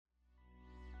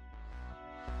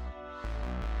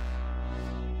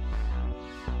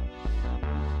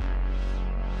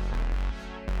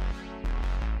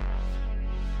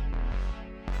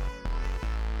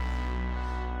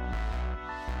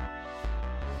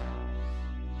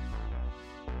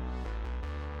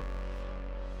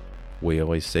We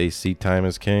always say seat time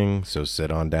is king, so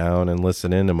sit on down and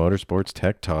listen in to Motorsports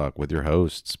Tech Talk with your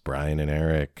hosts, Brian and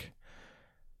Eric.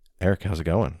 Eric, how's it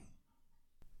going?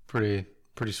 Pretty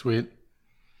sweet.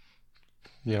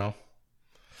 You know,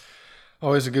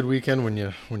 always a good weekend when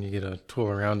you get to tool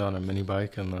around on a mini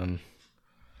bike and then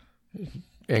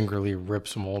angrily rip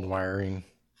some old wiring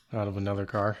out of another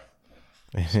car.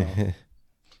 So,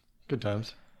 good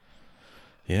times.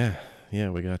 Yeah,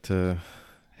 we got to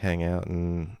hang out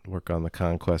and work on the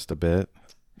Conquest a bit.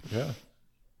 Yeah.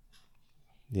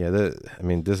 Yeah,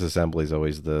 disassembly is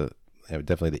always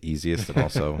definitely the easiest and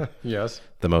also yes,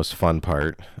 the most fun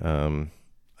part.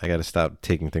 I got to stop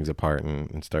taking things apart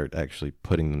and start actually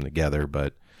putting them together.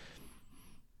 But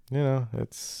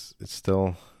it's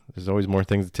still, there's always more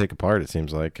things to take apart. It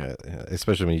seems like,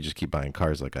 especially when you just keep buying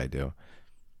cars like I do.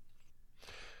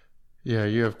 Yeah,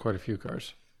 you have quite a few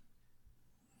cars.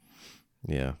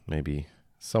 Yeah, maybe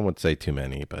some would say too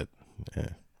many, but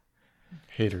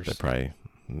haters.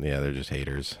 They're just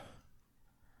haters.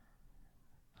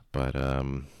 But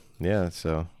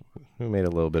so we made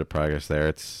a little bit of progress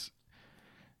there.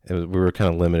 We were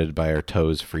kind of limited by our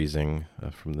toes freezing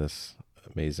from this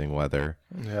amazing weather.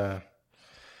 Yeah,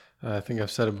 I think I've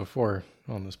said it before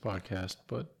on this podcast,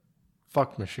 but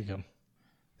fuck Michigan.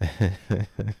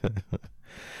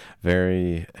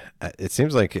 It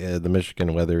seems like the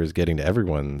Michigan weather is getting to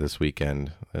everyone this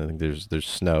weekend. I think there's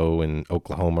snow in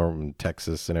Oklahoma and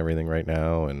Texas and everything right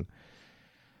now, and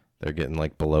they're getting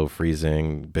like below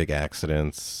freezing, big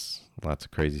accidents, lots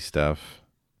of crazy stuff.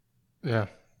 Yeah,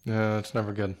 it's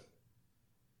never good.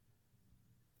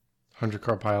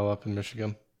 100-car pile up in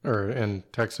Michigan, or in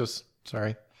Texas,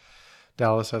 sorry.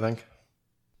 Dallas, I think.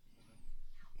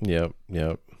 Yep.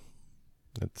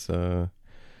 It's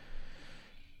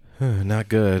not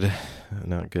good,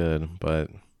 but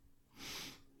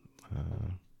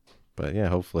yeah,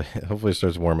 hopefully it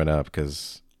starts warming up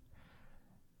because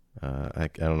I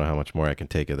don't know how much more I can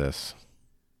take of this.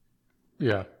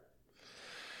 Yeah,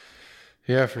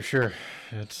 for sure.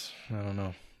 I don't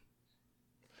know.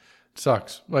 It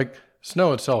sucks. Like,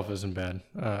 snow itself isn't bad.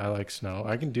 I like snow.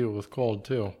 I can deal with cold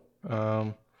too.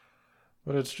 But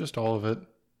it's just all of it.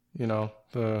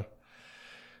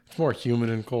 It's more humid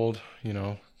and cold,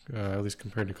 at least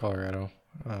compared to Colorado,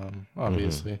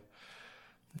 obviously.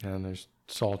 Mm-hmm. And there's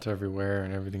salt everywhere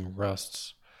and everything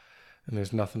rusts. And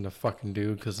there's nothing to fucking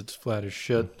do because it's flat as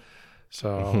shit.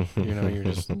 So, you're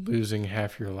just losing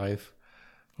half your life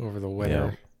over the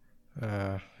winter.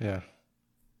 Yeah.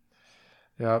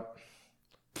 Yep.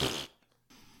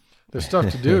 There's stuff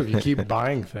to do if you keep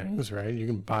buying things, right? You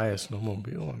can buy a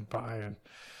snowmobile and buy a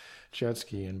jet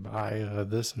ski and buy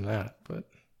this and that, but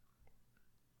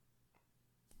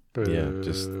yeah,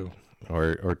 just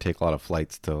or take a lot of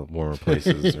flights to warmer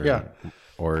places,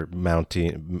 or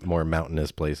more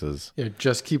mountainous places. Yeah,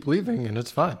 just keep leaving and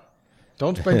it's fine.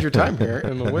 Don't spend your time here,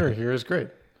 and the winter here is great.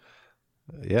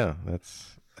 Yeah,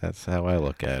 that's how I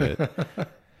look at it.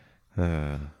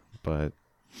 But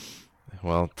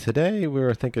today we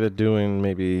were thinking of doing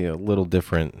maybe a little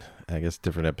different,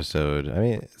 different episode. I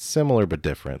mean, similar but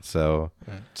different. So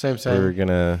same.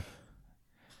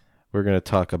 We're gonna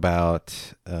talk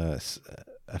about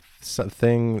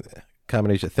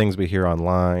combination of things we hear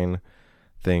online,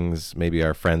 things maybe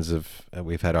our friends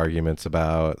we've had arguments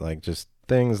about, like just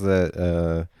things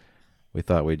that we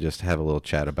thought we'd just have a little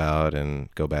chat about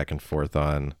and go back and forth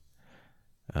on,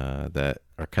 that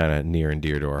are kind of near and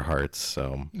dear to our hearts.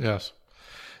 So yes.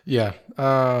 Yeah.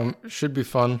 Should be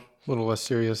fun, a little less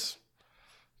serious,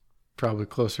 probably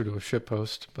closer to a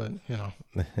shitpost, but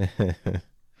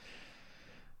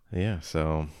Yeah,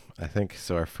 so I think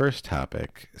our first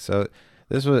topic. So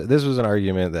this was an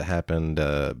argument that happened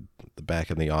back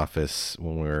in the office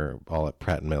when we were all at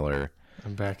Pratt & Miller.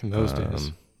 And back in those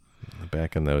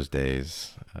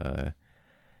days.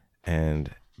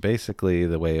 And basically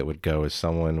the way it would go is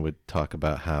someone would talk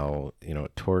about how,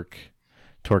 torque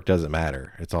doesn't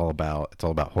matter. It's all about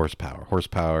horsepower.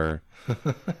 Horsepower.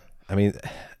 I think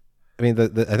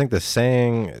the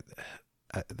saying,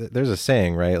 there's a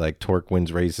saying, right? Like torque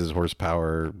wins races,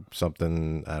 horsepower,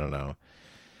 something, I don't know.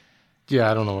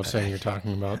 Yeah, I don't know what saying you're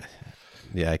talking about.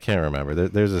 Yeah, I can't remember.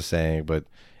 There's a saying, but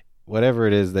whatever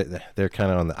it is, they're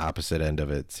kind of on the opposite end of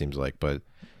it, it seems like. But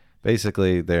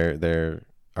basically their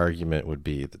argument would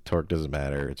be that torque doesn't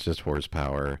matter. It's just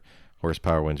horsepower.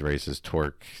 Horsepower wins races.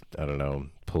 Torque, I don't know,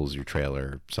 pulls your trailer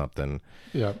or something.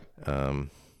 Yeah. But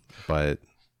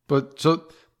so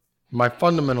my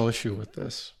fundamental issue with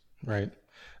this, right,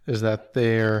 is that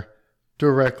they're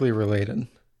directly related,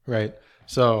 right?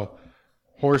 So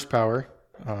horsepower,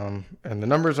 and the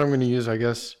numbers I'm going to use, I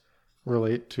guess,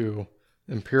 relate to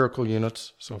empirical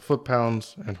units, so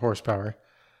foot-pounds and horsepower.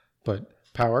 But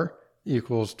power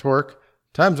equals torque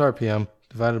times RPM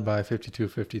divided by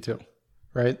 5252,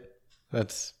 right?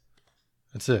 That's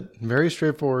it. Very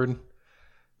straightforward,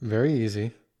 very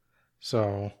easy.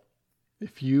 So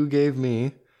if you gave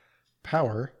me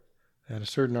power at a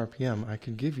certain RPM, I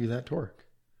could give you that torque.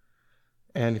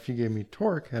 And if you gave me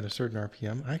torque at a certain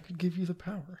RPM, I could give you the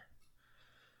power.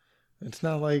 It's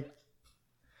not like,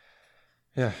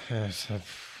 I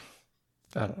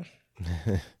don't know.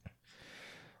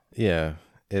 Yeah,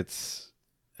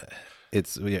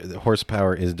 the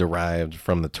horsepower is derived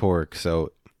from the torque.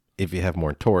 So if you have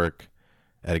more torque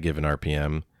at a given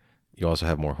RPM, you also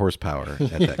have more horsepower at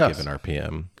that given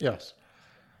RPM. Yes.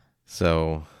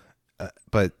 So,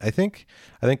 but I think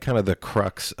kind of the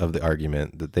crux of the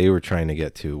argument that they were trying to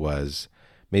get to was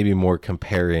maybe more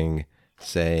comparing,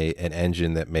 say, an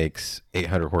engine that makes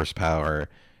 800 horsepower,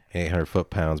 800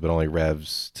 foot-pounds, but only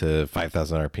revs to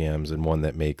 5,000 RPMs, and one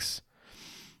that makes,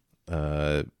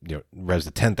 revs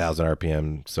to 10,000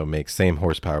 RPM, so makes same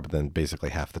horsepower, but then basically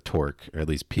half the torque, or at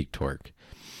least peak torque.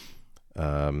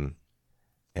 And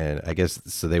I guess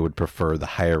so they would prefer the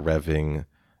higher revving,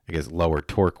 I guess lower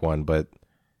torque one, but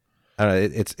I don't know.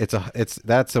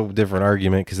 That's a different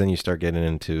argument because then you start getting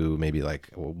into maybe like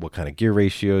what kind of gear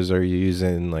ratios are you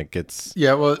using? Like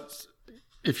well,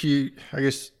 if you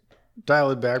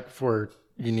dial it back before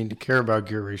you need to care about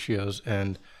gear ratios,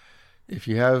 and if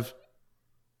you have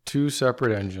two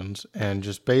separate engines and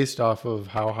just based off of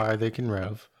how high they can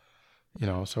rev,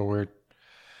 so we're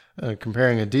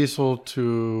comparing a diesel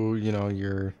to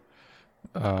your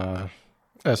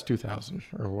S2000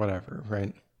 or whatever,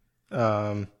 right?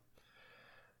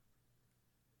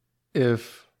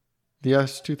 If the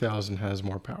S2000 has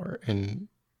more power and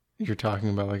you're talking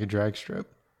about like a drag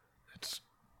strip,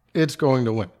 it's going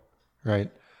to win,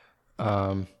 right?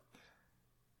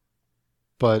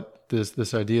 But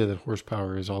this idea that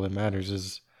horsepower is all that matters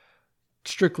is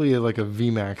strictly like a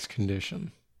VMAX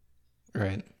condition,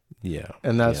 right? Yeah.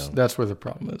 And that's where the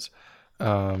problem is.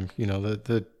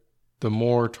 The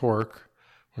more torque,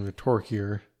 or the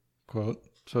torquier, quote,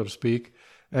 so to speak,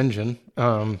 engine,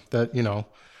 that,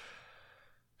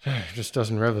 just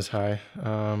doesn't rev as high.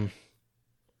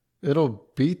 It'll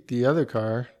beat the other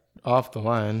car off the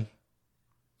line,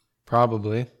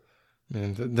 probably.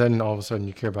 And then all of a sudden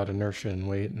you care about inertia and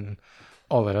weight and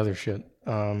all that other shit.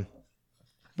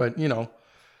 But, in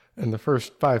the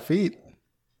first 5 feet,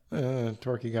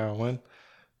 torquey guy will win.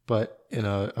 But in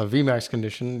a VMAX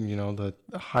condition, the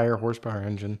higher horsepower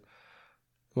engine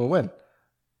will win.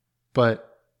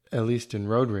 But at least in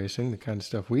road racing, the kind of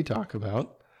stuff we talk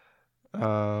about,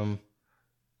 the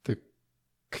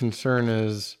concern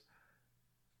is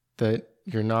that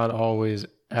you're not always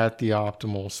at the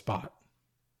optimal spot.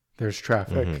 There's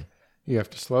traffic. Mm-hmm. You have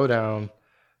to slow down.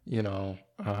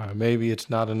 Maybe it's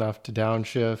not enough to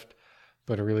downshift,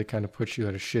 but it really kind of puts you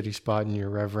at a shitty spot in your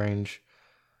rev range.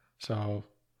 So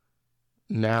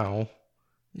now,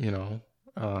 you're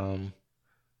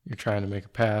trying to make a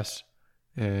pass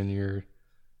and you're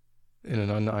in an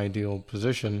unideal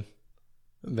position.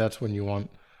 That's when you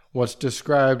want what's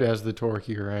described as the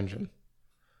torquier engine.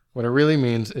 What it really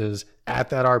means is at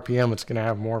that RPM, it's going to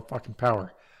have more fucking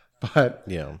power. But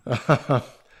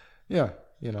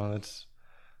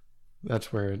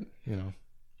that's where it,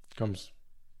 comes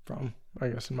from, I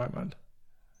guess, in my mind.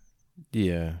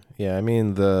 Yeah. I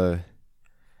mean,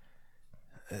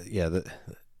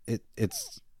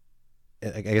 it's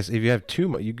I guess if you have too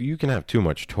much, you can have too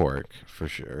much torque for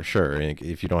sure. And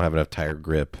if you don't have enough tire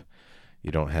grip,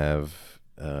 you don't have,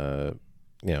 if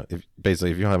you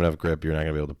don't have enough grip, you're not going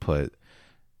to be able to put.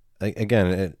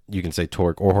 Again, you can say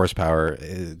torque or horsepower,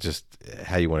 just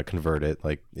how you want to convert it.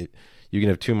 Like you can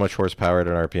have too much horsepower at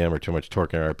an RPM or too much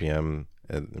torque at an RPM.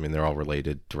 I mean, they're all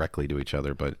related directly to each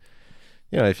other. But,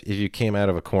 if you came out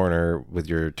of a corner with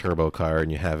your turbo car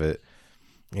and you have it,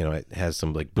 it has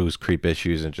some like boost creep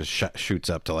issues and just shoots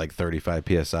up to like 35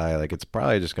 PSI, like it's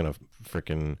probably just going to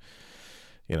freaking,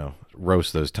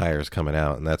 roast those tires coming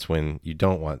out. And that's when you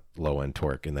don't want low end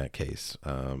torque in that case.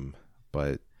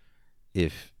 But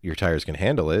if your tires can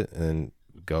handle it and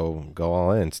go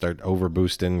all in, start over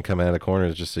boosting, come out of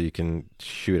corners just so you can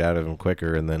shoot out of them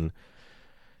quicker, and then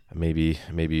maybe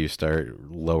you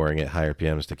start lowering at higher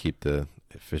PMs to keep the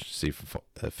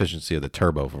efficiency of the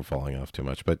turbo from falling off too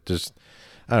much. But just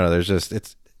I don't know.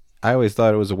 I always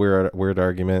thought it was a weird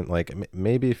argument. Like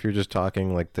maybe if you're just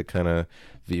talking like the kind of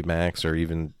VMAX or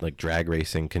even like drag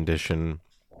racing condition,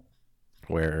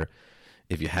 where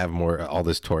if you have all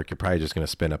this torque, you're probably just going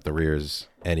to spin up the rears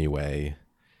anyway.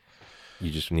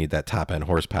 you just need that top end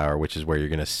horsepower, which is where you're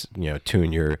going to,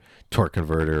 tune your torque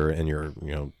converter and your,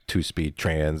 2-speed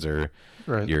trans or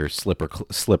Right. your slipper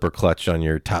clutch on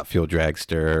your top fuel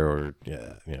dragster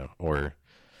or,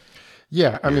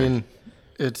 Yeah, I mean,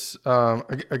 it's I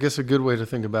guess a good way to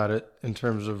think about it in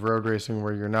terms of road racing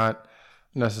where you're not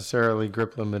necessarily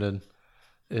grip limited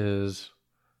is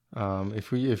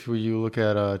if you look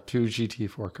at two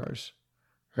GT4 cars,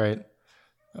 right?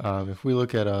 If we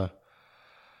look at a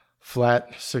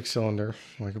flat 6-cylinder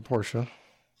like a Porsche,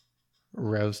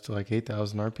 revs to like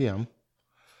 8,000 RPM,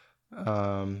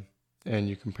 and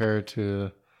you compare it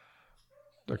to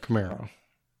a Camaro,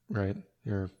 right?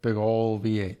 Your big old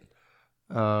V8.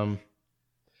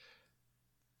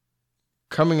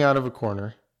 Coming out of a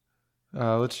corner,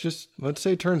 let's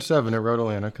say turn 7 at Road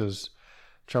Atlanta because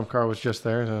Trump Car was just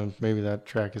there, so maybe that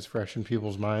track is fresh in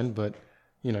people's mind. But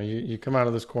you come out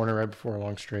of this corner right before a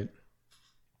long straight.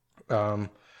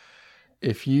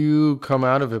 If you come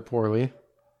out of it poorly,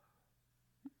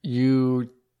 you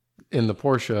in the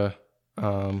Porsche,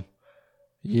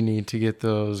 you need to get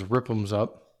those RPMs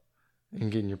up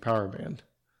and get in your power band.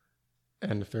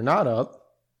 And if they're not up,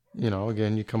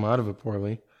 again, you come out of it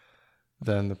poorly,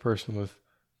 then the person with,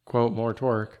 quote, more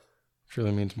torque, which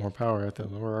really means more power at the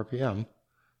lower RPM,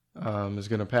 is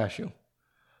going to pass you.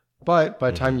 But by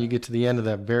the time you get to the end of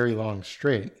that very long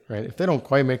straight, right, if they don't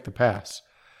quite make the pass,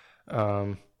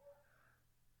 by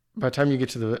the time you get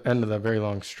to the end of that very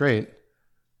long straight,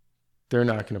 they're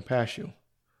not going to pass you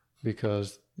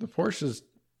because the Porsche's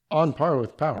on par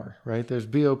with power, right? There's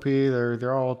BOP,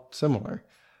 they're all similar.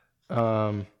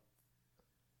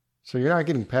 So you're not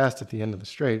getting past at the end of the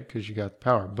straight because you got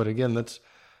power. But again, that's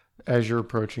as you're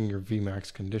approaching your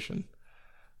VMAX condition.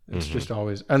 It's just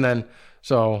always, and then,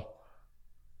 so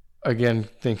again,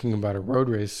 thinking about a road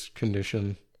race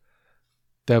condition,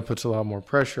 that puts a lot more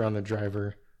pressure on the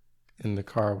driver in the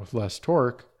car with less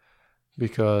torque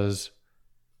because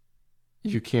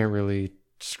you can't really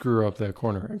screw up that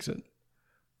corner exit.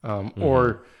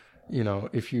 Or,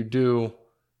 if you do,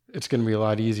 it's going to be a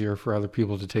lot easier for other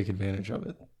people to take advantage of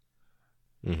it.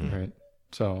 Right.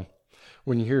 So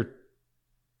when you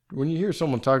hear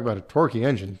someone talk about a torquey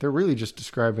engine, they're really just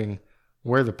describing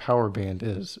where the power band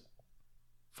is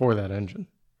for that engine.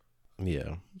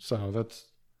 Yeah. So that's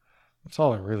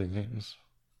all it really means.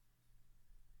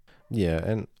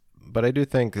 Yeah, but I do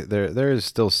think there is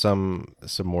still some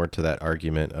more to that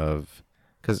argument of,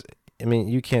 because I mean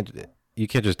you can't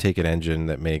just take an engine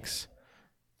that makes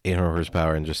 800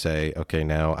 horsepower and just say, okay,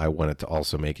 now I want it to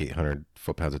also make 800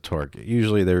 foot-pounds of torque.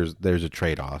 Usually there's a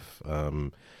trade-off.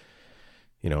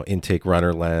 Intake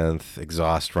runner length,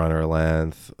 exhaust runner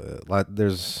length.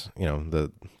 There's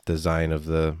the design of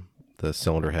the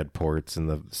cylinder head ports and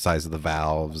the size of the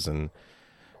valves, and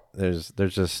there's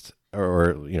just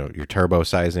your turbo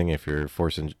sizing if you're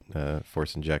force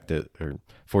injected or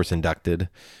force inducted.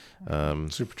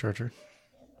 Supercharger.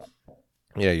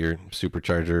 Yeah, your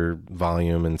supercharger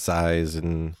volume and size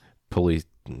and pulley,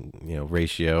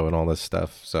 ratio and all this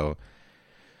stuff. So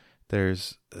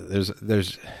there's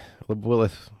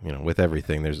with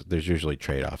everything there's usually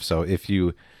trade-offs. So if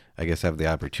you, I guess, have the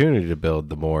opportunity to build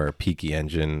the more peaky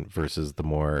engine versus the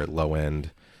more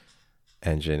low-end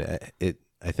engine,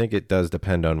 I think it does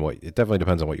depend on it definitely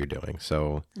depends on what you're doing.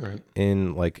 So right.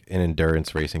 In like an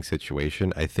endurance racing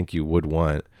situation, I think you would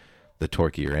want the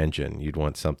torqueier engine. You'd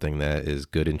want something that is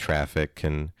good in traffic,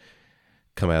 can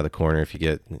come out of the corner if you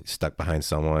get stuck behind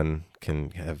someone, can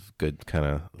have good kind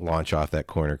of launch off that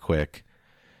corner quick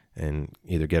and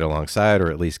either get alongside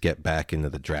or at least get back into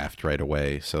the draft right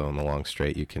away. So on the long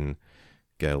straight, you can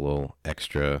get a little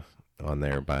extra on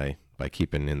there by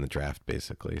keeping in the draft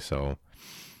basically. So,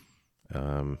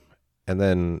 and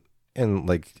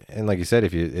like you said,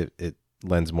 if it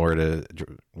lends more to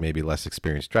maybe less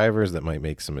experienced drivers that might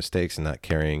make some mistakes and not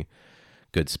carrying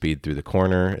good speed through the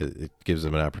corner. It gives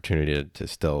them an opportunity to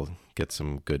still get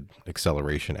some good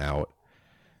acceleration out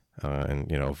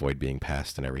and avoid being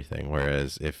passed and everything.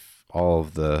 Whereas if all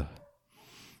of the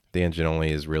engine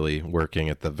only is really working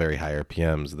at the very high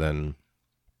RPMs, then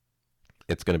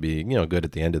it's going to be good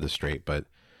at the end of the straight. But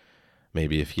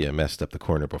maybe if you messed up the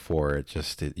corner before,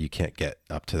 you can't get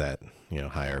up to that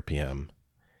high RPM.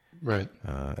 Right.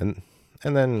 And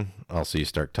then also you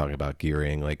start talking about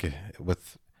gearing, like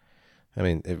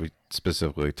if we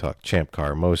specifically talk Champ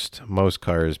Car, most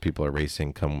cars people are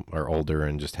racing are older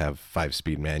and just have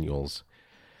 5-speed manuals,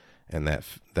 and that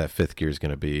fifth gear is going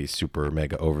to be super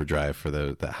mega overdrive for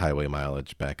the highway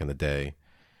mileage back in the day.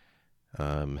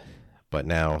 But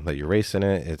now that you're racing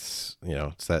it, it's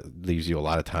that leaves you a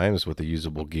lot of times with a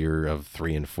usable gear of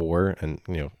 3 and 4, and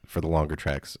for the longer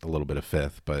tracks a little bit of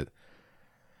fifth, but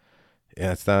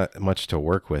yeah, it's not much to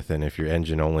work with. And if your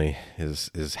engine only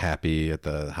is happy at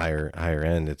the higher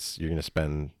end, you're going to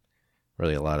spend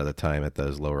really a lot of the time at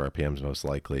those lower RPMs most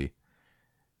likely.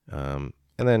 And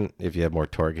then if you have more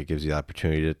torque, it gives you the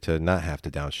opportunity to not have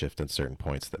to downshift in certain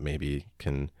points that maybe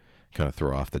can kind of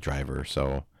throw off the driver.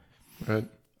 So Right.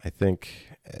 I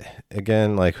think,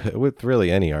 again, like with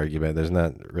really any argument, there's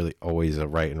not really always a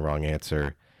right and wrong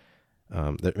answer.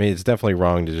 I mean, it's definitely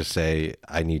wrong to just say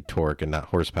I need torque and not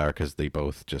horsepower because they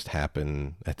both just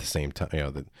happen at the same time. You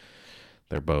know, that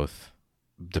they're both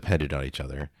dependent on each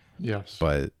other. Yes.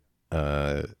 But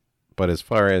as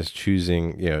far as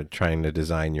choosing, trying to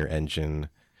design your engine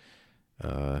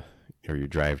or your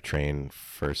drivetrain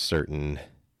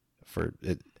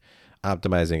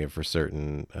optimizing it for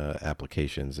certain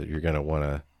applications, that you're gonna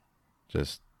want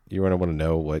to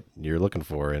know what you're looking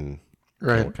for and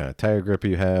Right. what kind of tire grip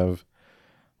you have,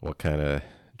 what kind of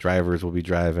drivers will be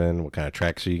driving, what kind of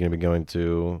tracks are you going to be going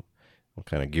to, what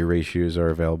kind of gear ratios are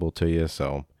available to you.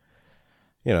 So,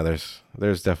 there's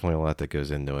definitely a lot that goes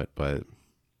into it, but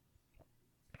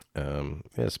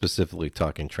specifically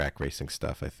talking track racing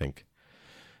stuff, I think,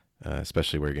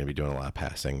 especially where you're going to be doing a lot of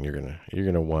passing, you're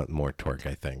gonna want more torque,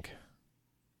 I think.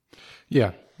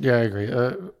 Yeah. Yeah, I agree.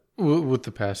 With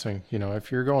the passing,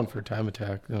 if you're going for time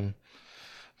attack, then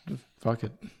fuck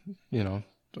it.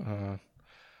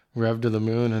 Rev to the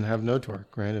moon and have no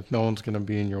torque, right? If no one's going to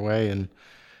be in your way and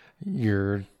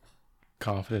you're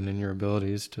confident in your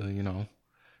abilities to,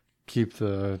 keep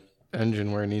the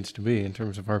engine where it needs to be in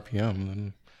terms of RPM,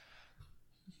 then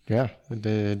yeah,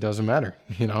 it doesn't matter.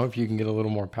 If you can get a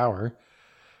little more power,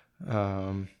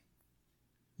 then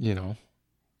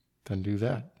do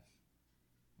that.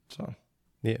 So.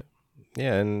 Yeah.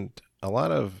 Yeah. And a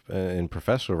lot of, in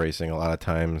professional racing, a lot of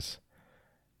times,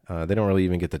 they don't really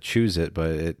even get to choose it,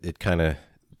 but it kind of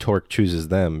torque chooses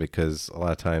them, because a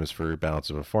lot of times for balance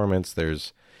of performance,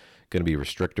 there's going to be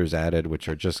restrictors added, which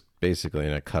are just basically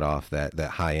going to cut off that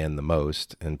high end the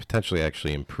most and potentially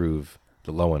actually improve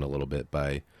the low end a little bit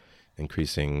by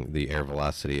increasing the air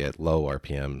velocity at low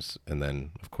RPMs, and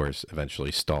then of course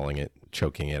eventually stalling it,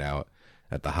 choking it out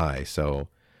at the high. So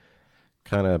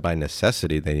kind of by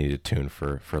necessity, they need to tune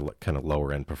for kind of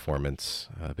lower end performance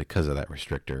because of that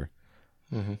restrictor.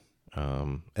 Mm-hmm.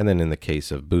 And then in the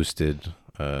case of boosted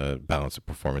balance of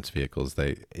performance vehicles,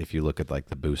 if you look at like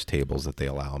the boost tables that they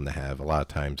allow them to have, a lot of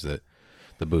times that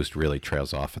the boost really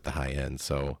trails off at the high end.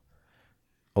 So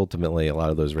ultimately, a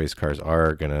lot of those race cars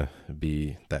are going to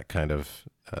be that kind of,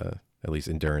 at least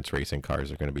endurance racing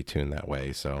cars are going to be tuned that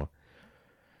way. So,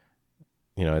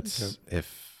 it's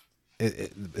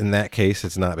in that case,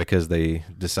 it's not because they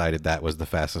decided that was the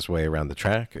fastest way around the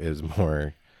track. It was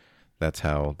more, that's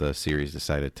how the series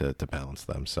decided to balance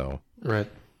them. So, Right.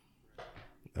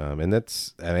 And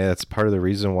that's part of the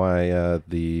reason why at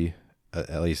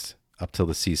least up till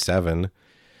the C7,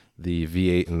 the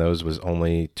V8 in those was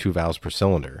only 2 valves per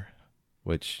cylinder,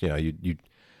 which you'd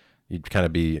kind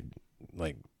of be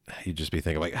like, you'd just be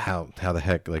thinking like, how the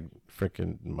heck, like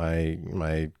freaking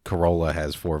my Corolla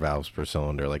has 4 valves per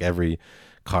cylinder. Like every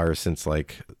car since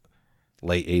like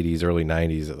late 80s, early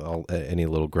 90s, any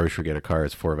little grocery getter car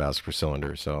is 4 valves per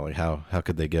cylinder. So like how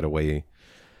could they get away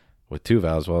with 2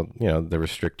 valves? Well, the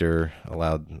restrictor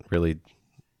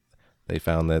they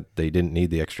found that they didn't need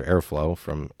the extra airflow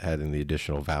from adding the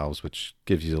additional valves, which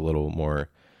gives you a little more,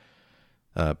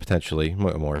 potentially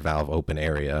more valve open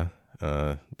area.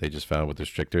 They just found with the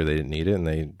restrictor they didn't need it, and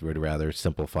they would rather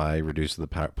simplify, reduce the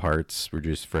parts,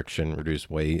 reduce friction, reduce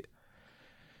weight.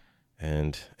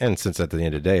 And since at the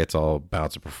end of the day it's all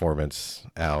balance of performance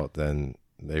out, then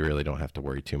they really don't have to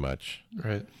worry too much.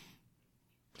 Right.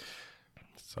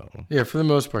 So yeah, for the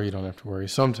most part, you don't have to worry.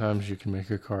 Sometimes you can make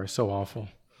a car so awful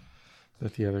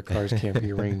that the other cars can't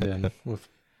be reined in with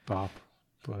bop.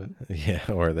 But yeah,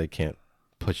 or they can't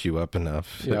push you up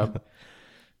enough. Yep.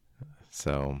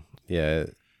 So yeah,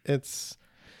 it's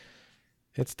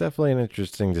definitely an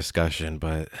interesting discussion,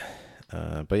 but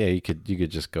yeah, you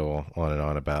could just go on and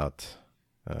on about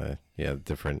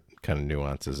different kind of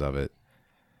nuances of it.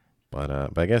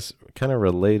 But I guess kind of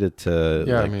related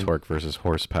to torque versus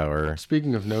horsepower.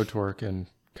 Speaking of no torque and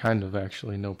kind of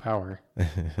actually no power,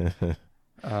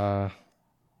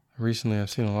 recently I've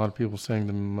seen a lot of people saying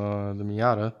the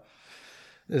Miata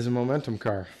is a momentum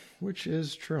car, which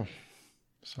is true.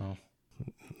 So,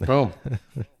 boom.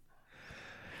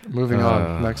 Moving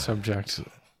on. Next subject.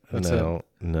 That's it.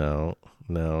 No.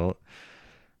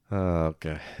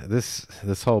 Okay.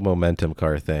 This whole momentum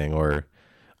car thing, or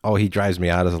he drives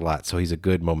Miatas a lot, so he's a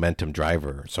good momentum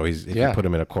driver. So if you put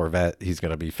him in a Corvette, he's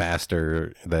going to be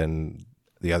faster than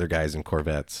the other guys in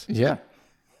Corvettes. Yeah.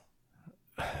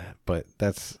 but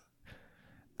that's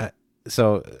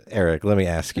so. Eric, let me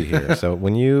ask you here. So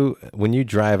when you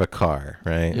drive a car,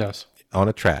 right? Yes. On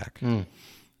a track,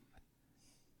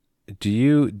 do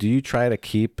you try to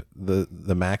keep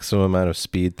the maximum amount of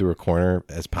speed through a corner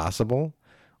as possible,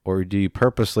 or do you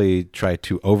purposely try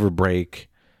to overbrake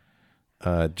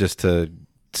just to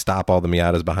stop all the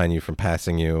Miatas behind you from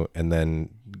passing you and then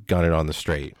gun it on the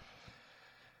straight?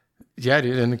 Yeah,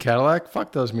 dude. In the Cadillac,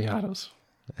 fuck those Miatas.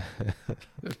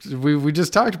 we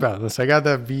just talked about this. I got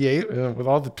that V8 with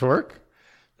all the torque.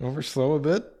 Over slow a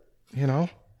bit, you know.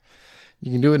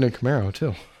 You can do it in a Camaro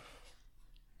too.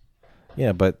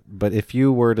 Yeah, but if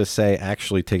you were to say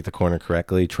actually take the corner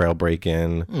correctly, trail brake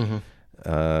in,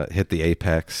 hit the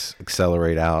apex,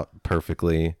 accelerate out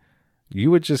perfectly, you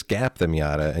would just gap the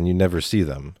Miata and you never see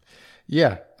them.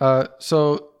 Yeah.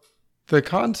 So the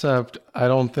concept, I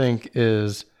don't think,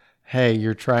 is, hey,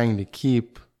 you're trying to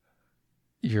keep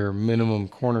your minimum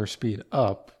corner speed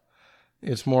up.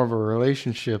 It's more of a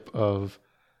relationship of,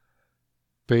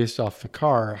 based off the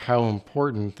car, how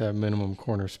important that minimum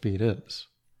corner speed is.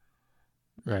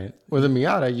 Right. With a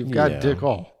Miata, you've got dick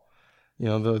all. You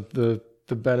know,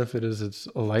 the benefit is it's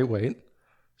a lightweight,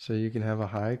 so you can have a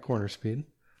high corner speed.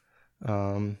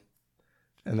 And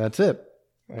that's it.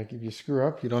 Like if you screw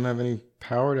up, you don't have any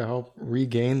power to help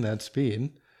regain that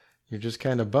speed. You're just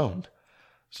kind of boned.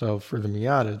 So for the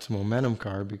Miata, it's a momentum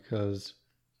car because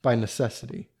by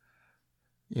necessity,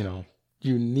 you know,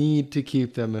 you need to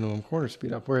keep that minimum corner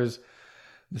speed up. Whereas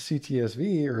the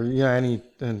CTSV or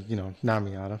not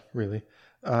Miata really,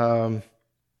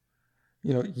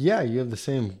 you have the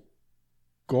same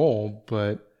goal,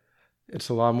 but it's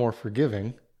a lot more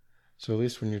forgiving. So at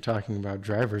least when you're talking about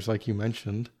drivers, like you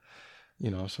mentioned, you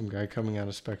know, some guy coming out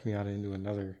of spec Miata into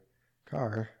another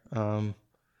car,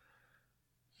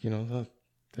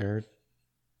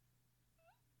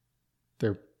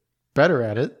 they're better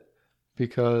at it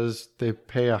because they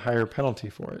pay a higher penalty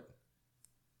for it.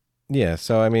 Yeah.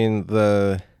 So, I mean,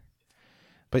 you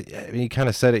kind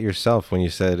of said it yourself when you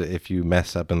said if you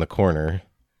mess up in the corner,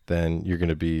 then you're going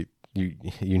to be, you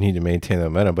need to maintain the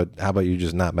momentum. But how about you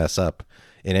just not mess up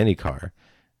in any car?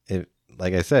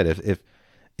 Like I said,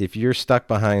 if you're stuck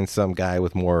behind some guy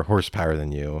with more horsepower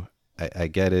than you, I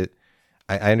get it.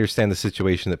 I understand the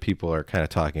situation that people are kind of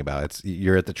talking about.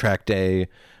 You're at the track day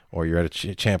or you're at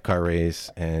a champ car race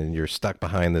and you're stuck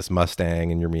behind this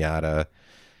Mustang and your Miata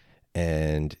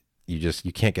and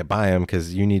you can't get by them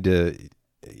because you need to,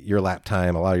 a lot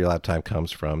of your lap time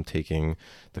comes from taking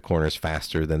the corners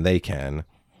faster than they can.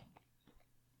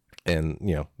 And,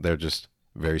 you know, they're just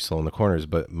very slow in the corners.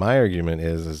 But my argument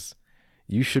is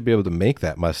you should be able to make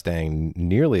that Mustang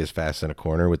nearly as fast in a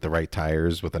corner with the right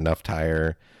tires, with enough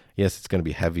tire. Yes, it's going to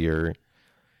be heavier,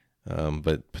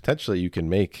 but potentially you can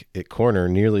make it corner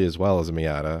nearly as well as a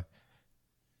Miata.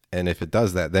 And if it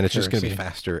does that, then it's just going to be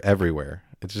faster everywhere.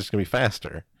 It's just going to be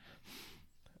faster.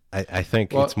 I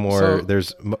think it's more. So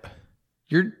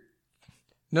you're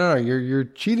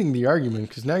cheating the argument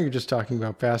because now you're just talking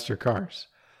about faster cars.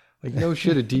 Like no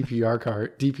shit, a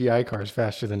DPI car is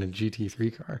faster than a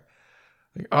GT3 car.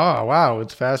 Like, oh wow,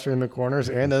 it's faster in the corners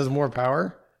and has more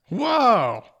power.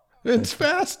 Wow. It's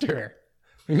faster.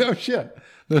 No shit.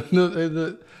 I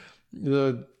think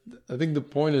the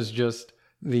point is just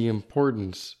the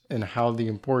importance and how the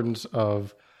importance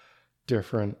of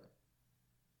different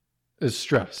is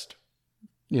stressed,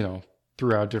 you know,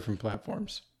 throughout different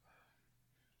platforms.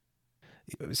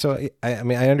 So I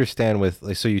mean I understand with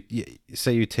like, so you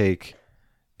say you take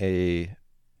a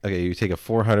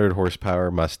 400 horsepower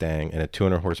Mustang and a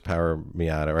 200 horsepower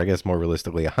Miata, or I guess more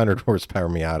realistically 100 horsepower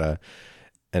Miata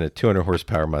and a 200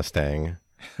 horsepower Mustang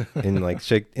in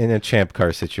in a champ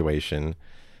car situation,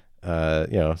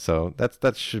 so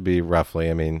that should be roughly,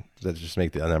 I mean, let's just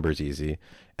make the numbers easy.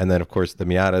 And then of course the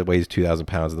Miata weighs 2,000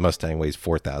 pounds. The Mustang weighs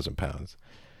 4,000 pounds.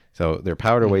 So their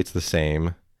power to weight's the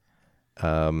same.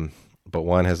 But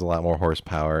one has a lot more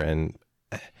horsepower and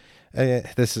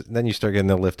then you start getting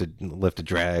the lift to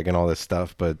drag and all this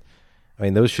stuff. But I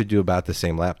mean, those should do about the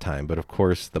same lap time, but of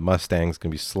course the Mustang's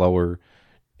going to be slower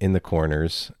in the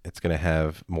corners. It's going to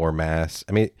have more mass.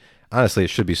 I mean, honestly, it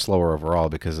should be slower overall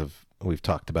because we've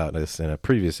talked about this in a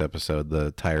previous episode,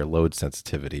 the tire load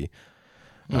sensitivity.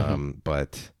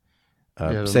 But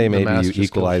say maybe you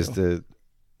equalized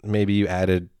maybe you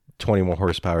added 20 more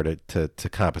horsepower to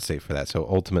compensate for that. So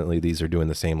ultimately these are doing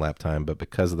the same lap time, but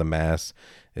because of the mass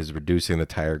is reducing the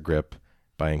tire grip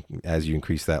as you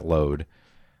increase that load,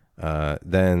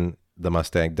 then the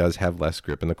Mustang does have less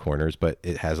grip in the corners, but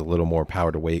it has a little more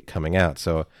power to weight coming out.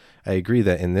 So I agree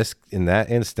that in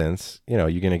that instance, you know,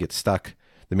 you're going to get stuck.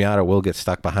 the Miata will get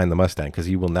stuck behind the Mustang because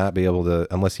he will not be able to,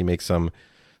 unless he makes some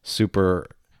super,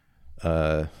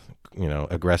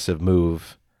 aggressive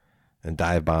move and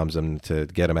dive bombs him to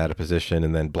get him out of position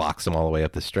and then blocks him all the way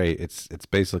up the straight. It's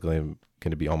basically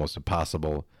going to be almost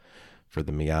impossible for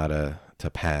the Miata to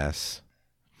pass,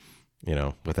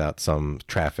 without some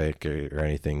traffic or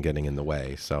anything getting in the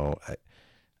way. So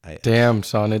Damn,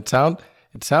 son, it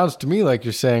sounds to me like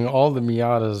you're saying all the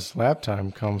Miata's lap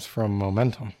time comes from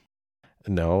momentum.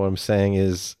 No, what I'm saying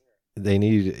is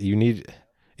you need,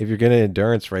 if you're going to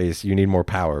endurance race, you need more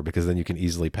power because then you can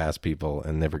easily pass people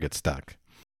and never get stuck.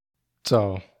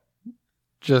 So,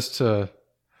 just to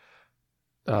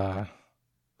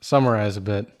summarize a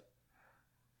bit,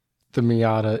 the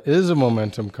Miata is a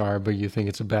momentum car, but you think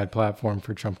it's a bad platform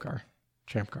for champ car.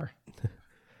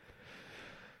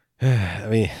 I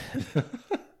mean,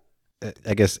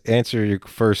 I guess answer your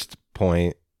first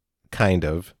point, kind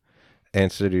of.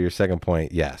 Answer to your second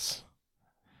point, yes.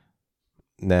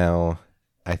 Now,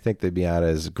 I think the Miata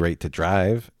is great to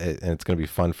drive, and it's going to be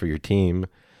fun for your team.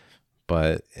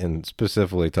 But in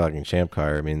specifically talking champ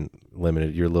car, I mean,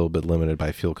 you're a little bit limited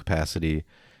by fuel capacity.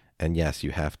 And yes,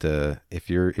 you have to, if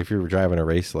you're driving a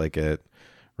race like at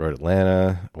Road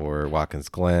Atlanta or Watkins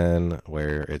Glen,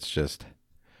 where it's just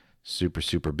super,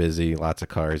 super busy, lots of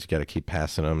cars, you got to keep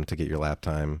passing them to get your lap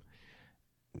time.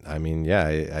 I mean, yeah,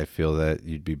 I feel that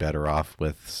you'd be better off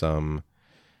with some,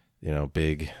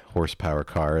 big horsepower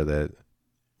car that,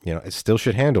 it still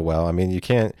should handle well. I mean, you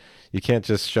can't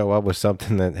just show up with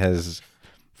something that has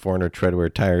 400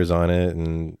 treadwear tires on it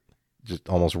and just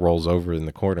almost rolls over in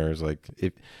the corners. Like,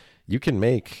 if you can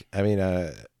make, I mean,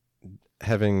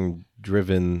 having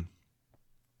driven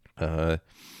the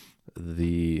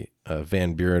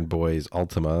Van Buren boys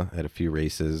Ultima at a few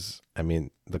races, I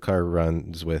mean, the car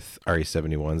runs with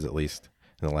RE71s at least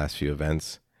in the last few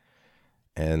events.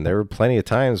 And there were plenty of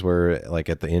times where, like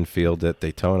at the infield at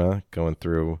Daytona, going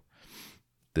through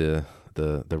the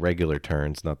regular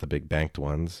turns, not the big banked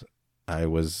ones, I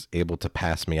was able to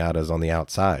pass Miatas on the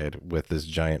outside with this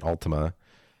giant Ultima.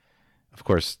 Of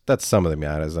course, that's some of the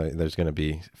Miatas. There's going to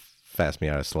be fast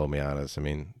Miatas, slow Miatas. I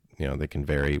mean, they can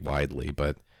vary widely,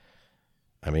 but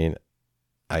I mean,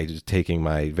 I was taking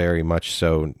my very much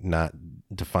so not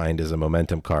defined as a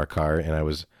momentum car, and I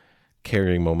was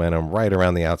carrying momentum right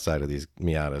around the outside of these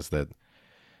Miatas that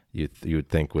you would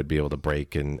think would be able to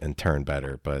brake and turn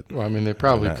better. But well, I mean, they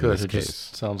probably could. It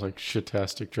just sounds like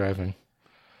shit-tastic driving.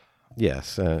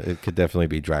 Yes, it could definitely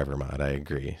be driver mod. I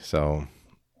agree. So,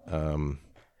 I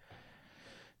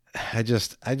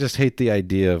just hate the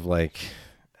idea of like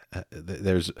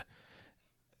there's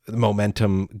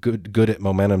momentum good at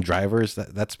momentum drivers.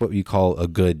 That's what you call a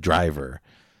good driver.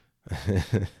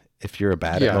 If you're a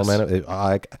bad at momentum,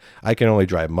 I can only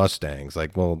drive Mustangs.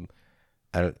 Like, well,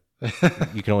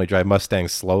 you can only drive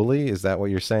Mustangs slowly. Is that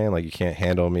what you're saying? Like, you can't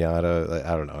handle Miata?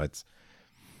 I don't know.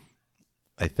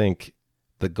 I think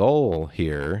the goal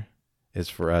here is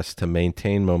for us to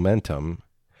maintain momentum,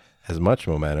 as much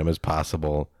momentum as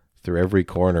possible through every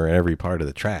corner and every part of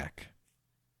the track.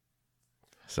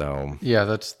 So yeah,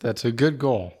 that's a good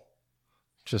goal.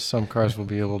 Just some cars will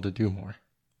be able to do more.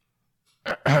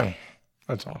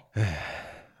 That's all.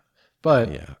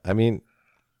 But yeah, I mean,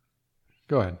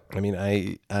 go ahead. I mean,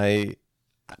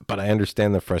 but I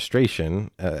understand the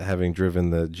frustration having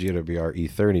driven the GWR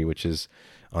E30, which is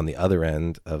on the other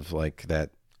end of like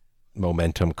that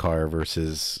momentum car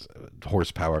versus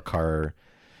horsepower car,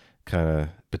 kind of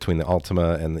between the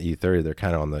Ultima and the E30. They're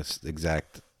kind of on the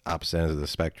exact opposite ends of the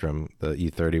spectrum. The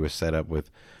E30 was set up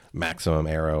with maximum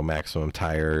aero, maximum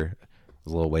tire,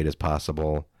 as little weight as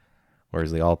possible,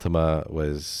 whereas the Ultima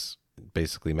was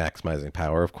basically maximizing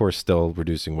power, of course still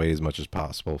reducing weight as much as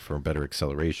possible for better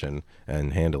acceleration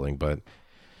and handling, but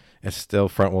it's still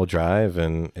front wheel drive,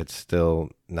 and it's still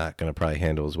not going to probably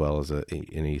handle as well as an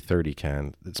E30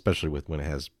 can, especially when it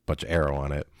has a bunch of aero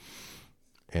on it.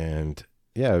 And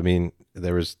yeah, I mean,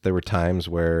 there were times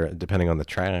where, depending on the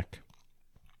track,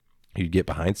 you'd get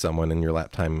behind someone and your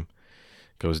lap time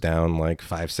goes down like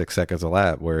 5-6 seconds a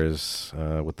lap, whereas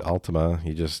with the Ultima,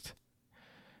 you just,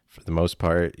 for the most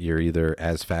part, you're either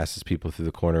as fast as people through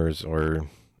the corners or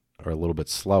a little bit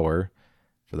slower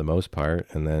for the most part.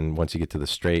 And then once you get to the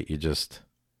straight, you just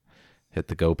hit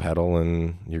the go pedal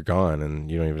and you're gone. And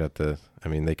you don't even have to, I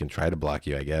mean, they can try to block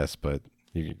you, I guess, but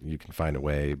you can find a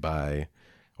way by,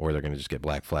 or they're going to just get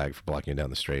black flag for blocking you down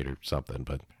the straight or something.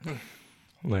 But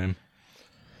lame.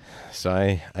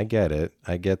 So I get it.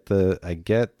 I get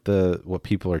the what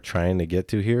people are trying to get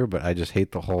to here, but I just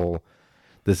hate the whole,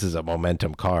 this is a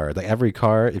momentum car. Like, every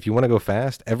car, if you want to go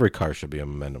fast, every car should be a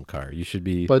momentum car. You should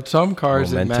be. But some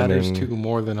cars it matters to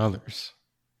more than others.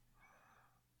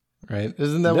 right?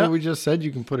 Isn't that No. what we just said?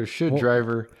 You can put a should Well-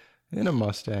 driver in a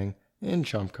Mustang, in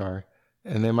Chump Car,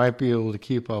 and they might be able to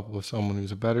keep up with someone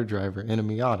who's a better driver in a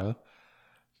Miata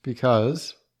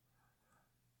because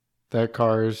that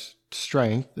car's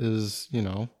strength is,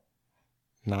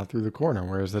 not through the corner,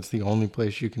 whereas that's the only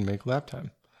place you can make lap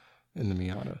time in the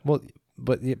Miata. Well,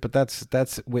 but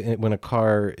that's when a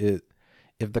car is,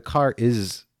 if the car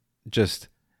is just,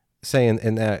 say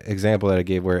in that example that I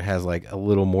gave where it has like a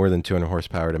little more than 200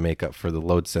 horsepower to make up for the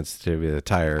load sensitivity of the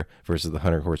tire versus the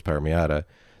 100 horsepower Miata,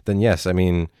 then yes, I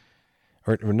mean,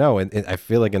 or no, and I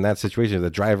feel like in that situation, if the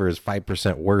driver is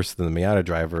 5% worse than the Miata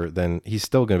driver, then he's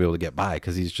still going to be able to get by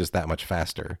because he's just that much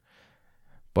faster.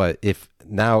 But if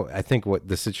now, I think what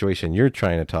the situation you're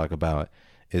trying to talk about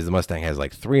is the Mustang has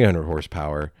like 300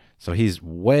 horsepower, so he's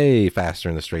way faster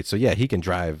in the straight. So yeah, he can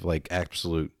drive like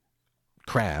absolute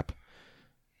crap,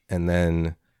 and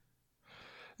then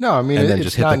No, I mean, and then it's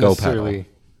just hit not the go necessarily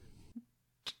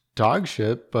dog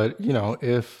shit, but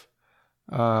if,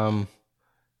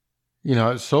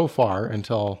 so far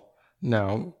until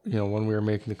now, when we were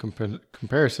making the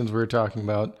comparisons, we were talking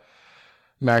about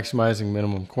maximizing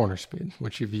minimum corner speed,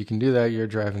 which if you can do that, you're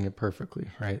driving it perfectly,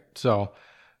 right? So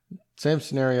same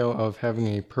scenario of having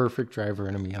a perfect driver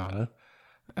in a Miata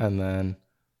and then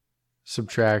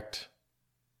subtract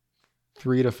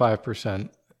 3 to 5%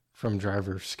 from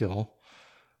driver skill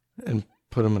and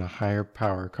put them in a higher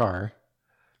power car.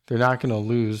 They're not going to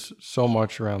lose so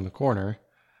much around the corner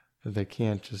that they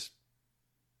can't just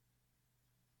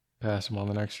pass them on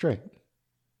the next straight.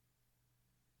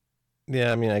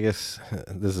 Yeah, I mean, I guess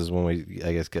this is when we,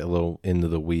 I guess, get a little into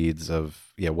the weeds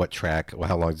of, what track,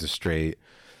 how long is the straight,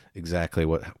 exactly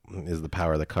what is the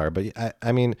power of the car. But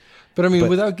I mean,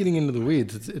 without getting into the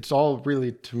weeds, it's all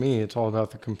really, to me, it's all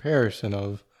about the comparison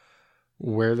of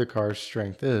where the car's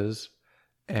strength is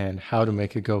and how to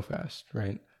make it go fast,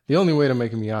 right? The only way to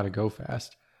make a Miata go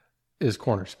fast is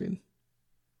corner speed,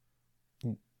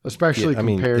 especially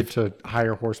compared to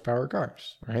higher horsepower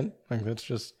cars, right? Like that's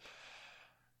just...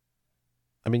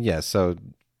 I mean, yeah. So,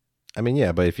 I mean,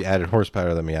 yeah. But if you added horsepower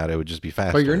to the Miata, it would just be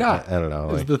faster. But you're not. I don't know.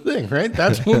 Is the thing, right?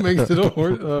 That's what makes it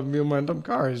a momentum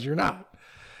car. Is you're not.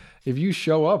 If you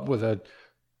show up with a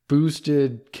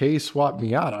boosted K-swap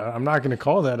Miata, I'm not going to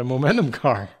call that a momentum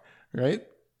car, right?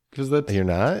 Because that's you're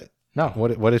not. No.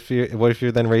 What if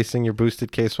you're then racing your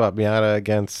boosted K-swap Miata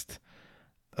against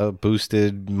a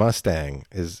boosted Mustang?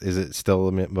 Is it still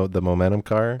the momentum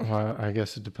car? Well, I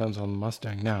guess it depends on the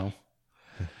Mustang now.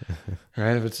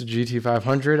 Right, if it's a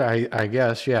GT500, I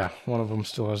guess, yeah, one of them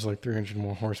still has like 300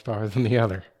 more horsepower than the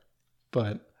other.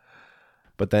 But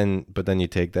then you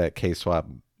take that K-swap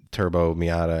turbo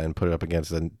Miata and put it up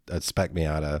against a spec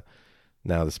Miata.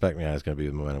 Now the spec Miata is going to be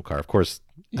the momentum car. Of course,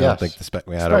 I don't think the spec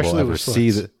Miata will ever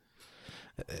see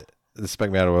the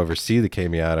spec Miata will ever see the K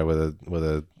Miata with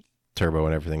a turbo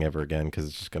and everything ever again,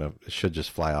 because it should just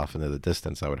fly off into the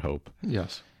distance, I would hope.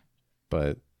 Yes.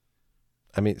 But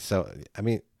I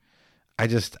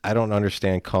don't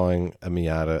understand calling a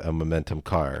Miata a momentum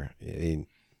car. You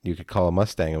could call a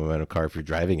Mustang a momentum car if you're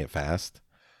driving it fast.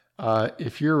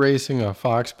 If you're racing a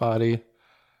Fox body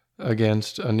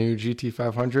against a new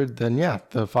GT500, then yeah,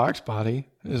 the Fox body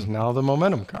is now the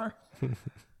momentum car.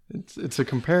 It's a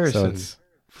comparison phrase.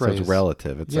 So it's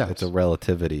relative. It's a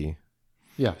relativity.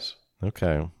 Yes.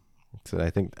 Okay. So I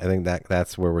think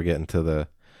that's where we're getting to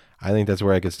I think that's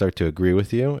where I could start to agree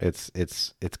with you.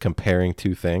 It's comparing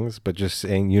two things, but just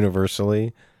saying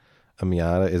universally a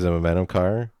Miata is a momentum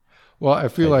car. Well, I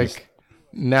feel like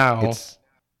now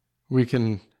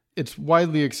it's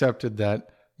widely accepted that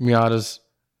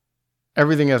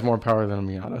everything has more power than a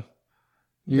Miata.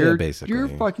 Basically. Your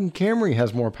fucking Camry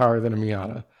has more power than a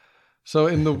Miata. So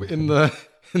in the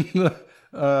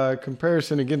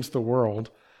comparison against the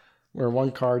world, where one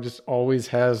car just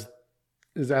always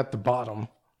is at the bottom,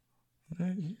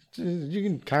 you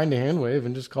can kind of hand wave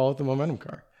and just call it the momentum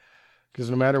car, because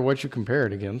no matter what you compare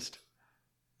it against,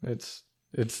 it's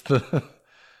the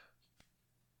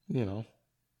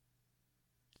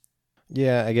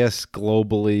Yeah, I guess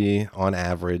globally, on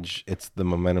average, it's the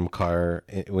momentum car.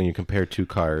 When you compare two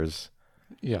cars,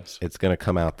 yes, it's going to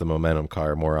come out the momentum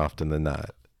car more often than not.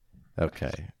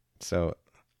 Okay, so,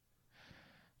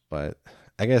 but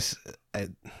I guess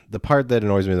the part that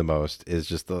annoys me the most is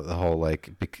just the whole,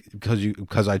 like,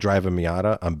 because I drive a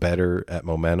Miata, I'm better at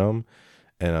momentum,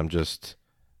 and I'm just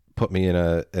put me in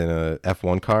a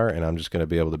F1 car, and I'm just going to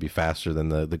be able to be faster than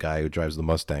the guy who drives the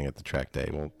Mustang at the track day.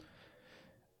 Well,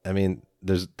 I mean,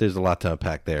 there's a lot to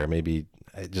unpack there. Maybe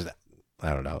I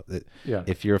don't know.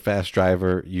 If you're a fast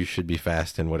driver, you should be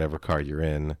fast in whatever car you're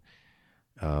in.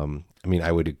 I mean,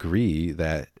 I would agree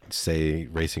that say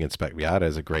racing in Spec Miata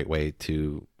is a great way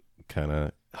to kind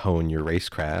of hone your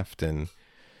racecraft and,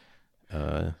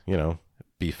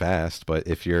 be fast. But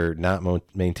if you're not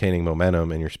maintaining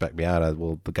momentum in your Spec Miata,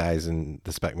 well, the guys in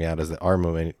the Spec Miatas that are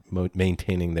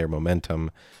maintaining their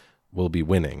momentum will be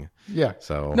winning. Yeah.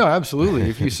 So no, absolutely.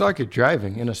 If you suck at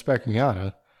driving in a Spec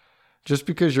Miata, just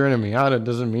because you're in a Miata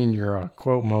doesn't mean you're a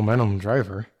quote momentum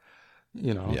driver.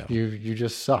 Yeah. You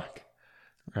just suck,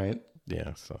 right?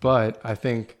 Yeah. So, But I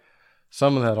think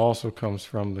some of that also comes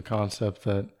from the concept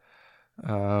that,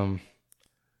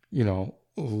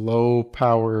 low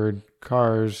powered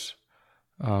cars,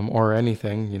 or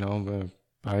anything, the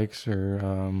bikes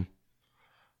or,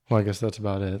 well, I guess that's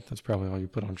about it. That's probably all you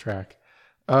put on track,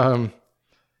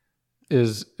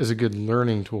 is a good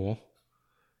learning tool.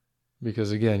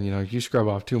 Because again, you scrub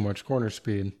off too much corner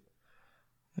speed,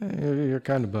 you're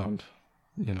kind of bummed.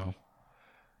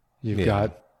 You've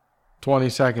got 20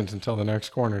 seconds until the next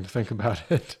corner to think about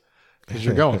it because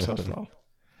you're going so slow.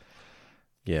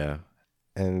 Yeah.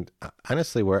 And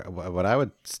honestly, what I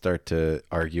would start to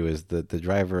argue is that the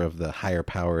driver of the higher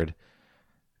powered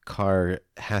car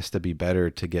has to be better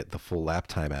to get the full lap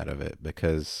time out of it,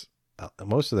 because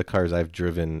most of the cars I've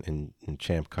driven in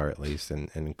Champ Car, at least,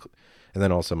 and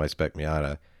then also my Spec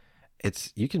Miata,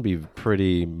 you can be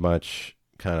pretty much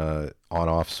kind of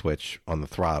on-off switch on the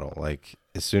throttle. Like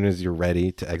as soon as you're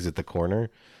ready to exit the corner,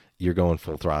 you're going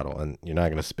full throttle and you're not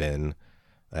going to spin.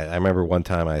 I remember one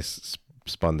time I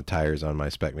spun the tires on my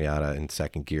Spec Miata in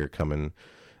second gear coming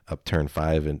up turn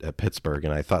 5 at Pittsburgh,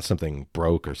 and I thought something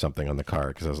broke or something on the car,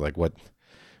 because I was like, what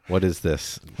is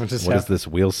this? What is this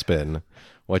wheel spin?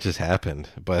 What just happened?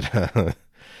 But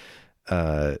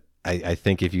I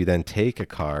think if you then take a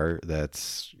car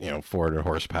that's 400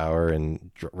 horsepower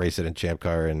and race it in Champ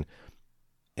Car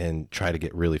and try to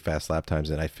get really fast lap times,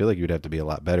 then I feel like you'd have to be a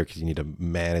lot better, because you need to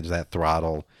manage that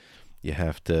throttle. You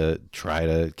have to try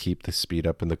to keep the speed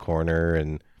up in the corner,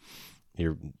 and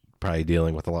you're probably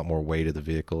dealing with a lot more weight of the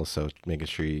vehicle. So making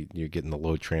sure you're getting the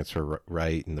load transfer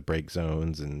right and the brake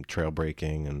zones and trail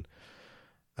braking. And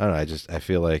I don't know. I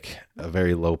feel like a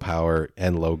very low power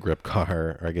and low grip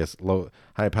car, or I guess low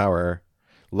power,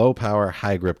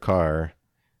 high grip car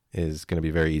is going to be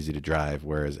very easy to drive.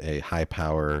 Whereas a high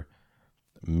power,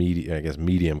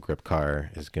 medium grip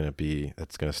car that's going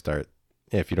to start,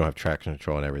 if you don't have traction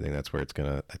control and everything, that's where I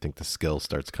think the skill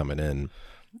starts coming in.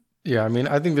 Yeah, I mean,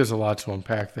 I think there's a lot to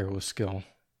unpack there with skill,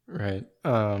 right?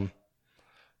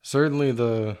 Certainly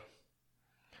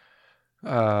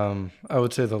I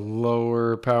would say the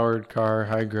lower powered car,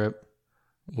 high grip,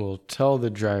 will tell the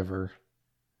driver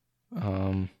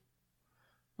a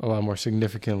lot more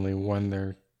significantly when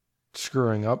they're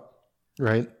screwing up,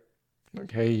 right?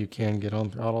 Like, hey, you can get on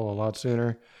throttle a lot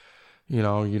sooner. You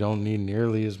don't need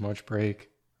nearly as much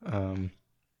brake. I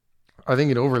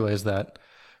think it relays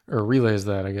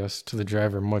that, I guess, to the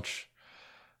driver much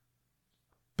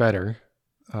better.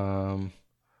 So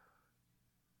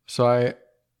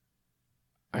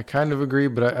I kind of agree,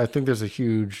 but I think there's a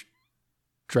huge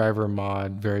driver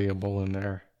mod variable in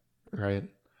there, right?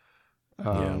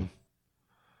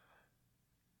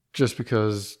 Just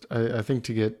because I think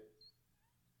to get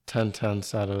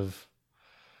 10/10 out of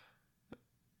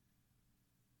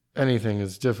anything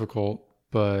is difficult,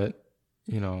 but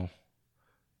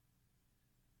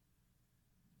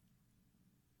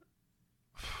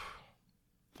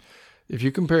if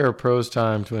you compare a pro's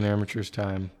time to an amateur's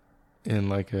time in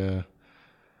like a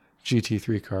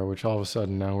GT3 car, which all of a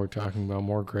sudden now we're talking about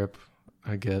more grip,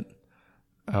 I get,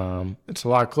 it's a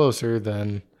lot closer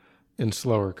than in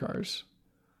slower cars.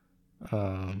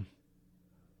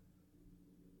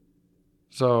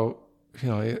 So,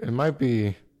 it might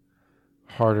be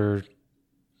harder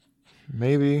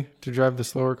maybe to drive the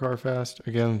slower car fast.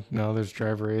 Again, now there's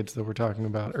driver aids that we're talking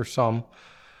about, or some.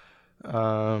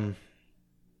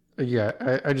 Yeah,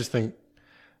 I just think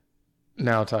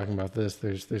now talking about this,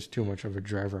 there's too much of a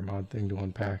driver mod thing to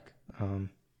unpack.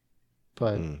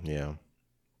 But yeah.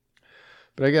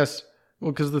 But I guess,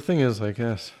 well, because the thing is, I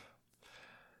guess,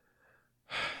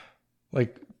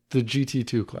 like the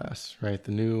GT2 class, right?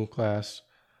 The new class,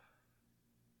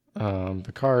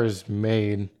 the car is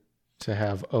made to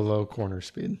have a low corner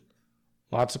speed,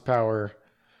 lots of power,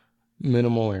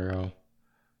 minimal aero.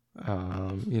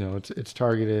 It's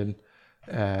targeted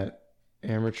at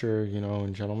amateur,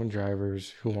 and gentleman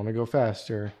drivers who want to go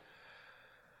faster.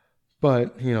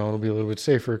 But, it'll be a little bit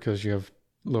safer because you have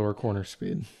lower corner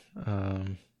speed.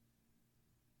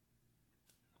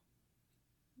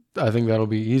 I think that'll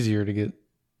be easier to get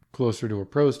closer to a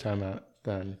pro's time at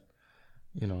than,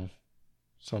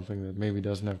 something that maybe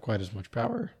doesn't have quite as much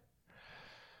power.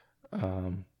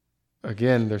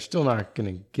 again, they're still not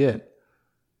going to get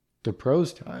the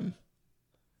pros time,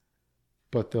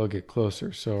 but they'll get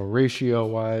closer. So ratio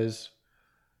wise,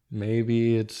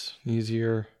 maybe it's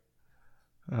easier.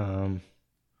 But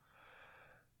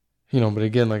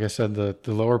again, like I said, the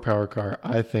lower power car,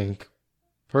 I think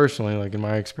personally, like in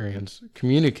my experience,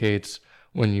 communicates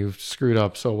when you've screwed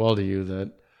up so well to you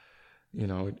that,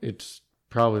 it's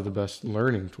probably the best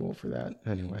learning tool for that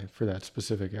anyway, for that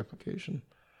specific application.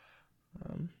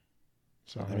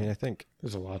 So I mean, I think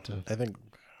there's a lot to. I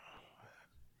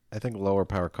think lower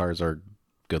power cars are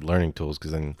good learning tools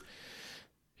because then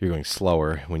you're going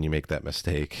slower when you make that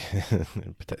mistake. A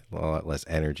lot less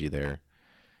energy there.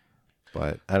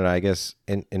 But I don't know, I guess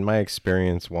in my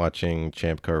experience watching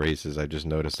Champ Car races, I just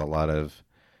noticed a lot of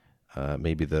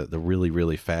maybe the really,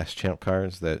 really fast Champ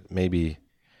Cars that maybe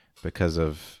because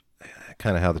of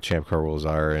kind of how the Champ Car rules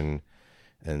are and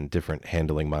different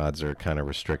handling mods are kind of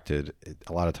restricted.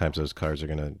 A lot of times those cars are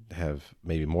going to have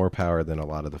maybe more power than a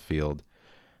lot of the field,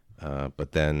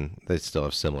 but then they still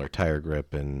have similar tire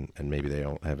grip and maybe they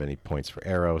don't have any points for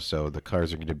aero, so the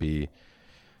cars are going to be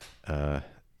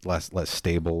less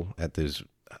stable at those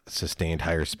sustained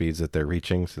higher speeds that they're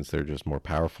reaching since they're just more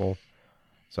powerful.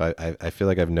 So I feel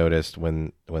like I've noticed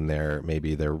when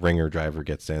maybe their ringer driver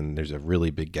gets in, there's a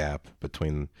really big gap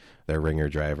between their ringer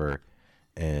driver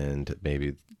and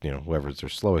maybe whoever's their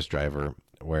slowest driver,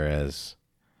 whereas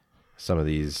some of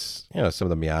these some of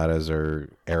the Miatas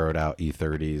are arrowed out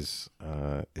E30s.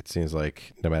 It seems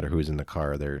like no matter who's in the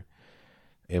car, they're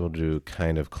able to do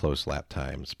kind of close lap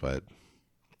times, but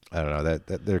I don't know,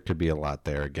 that there could be a lot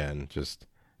there again, just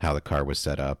how the car was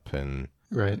set up and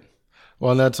right.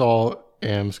 Well, and that's all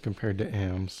AMs compared to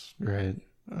AMs, right?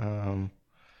 And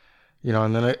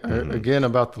then I again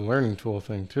about the learning tool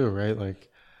thing too, right? Like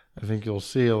I think you'll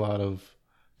see a lot of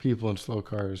people in slow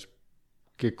cars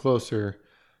get closer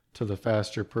to the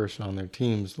faster person on their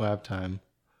team's lap time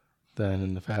than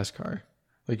in the fast car.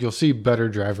 Like you'll see better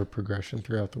driver progression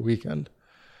throughout the weekend.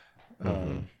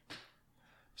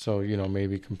 So,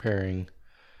 maybe comparing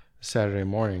Saturday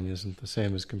morning isn't the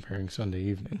same as comparing Sunday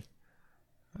evening.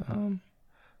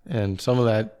 And some of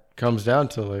that comes down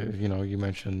to, like, you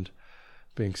mentioned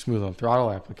being smooth on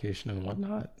throttle application and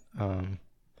whatnot.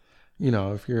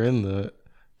 If you're in the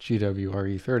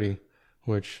GWR E30,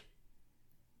 which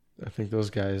I think those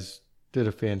guys did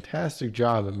a fantastic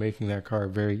job of making that car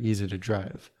very easy to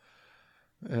drive.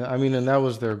 And that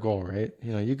was their goal, right?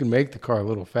 You can make the car a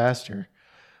little faster,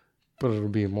 but it'll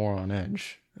be more on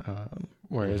edge.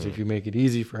 Whereas if you make it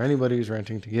easy for anybody who's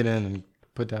renting to get in and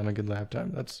put down a good lap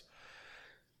time,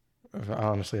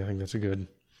 honestly, I think that's a good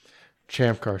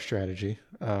Champ Car strategy.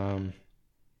 But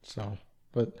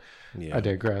yeah. I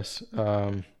digress.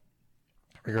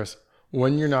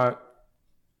 When your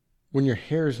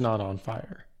hair is not on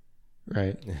fire,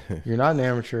 right? You're not an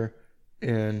amateur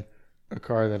in a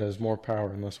car that has more power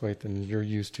and less weight than you're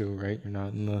used to, right? You're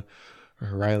not in the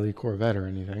Riley Corvette or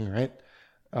anything, right?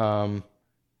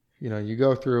 You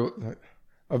go through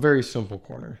a very simple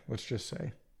corner, let's just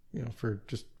say, for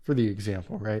the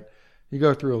example, right? You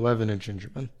go through 11-inch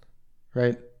Ingerman,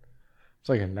 right? It's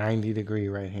like a 90-degree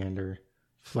right-hander,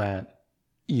 flat,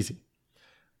 easy.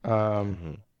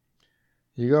 You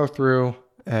go through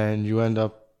and you end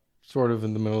up sort of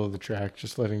in the middle of the track,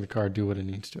 just letting the car do what it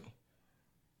needs to.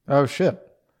 Oh shit,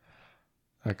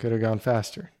 I could have gone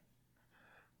faster.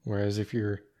 Whereas if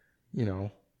you're,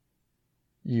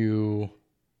 you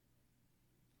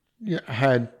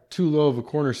had too low of a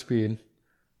corner speed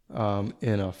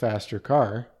in a faster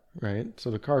car, right?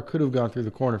 So the car could have gone through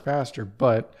the corner faster,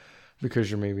 but because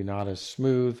you're maybe not as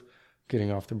smooth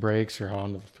getting off the brakes or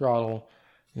onto the throttle,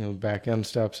 back end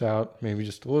steps out, maybe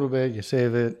just a little bit, you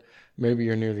save it. Maybe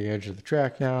you're near the edge of the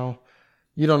track now.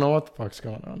 You don't know what the fuck's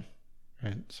going on,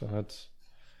 right? So that's,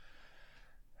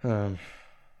 I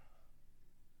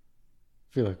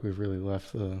feel like we've really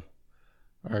left the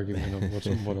argument of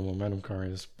what a momentum car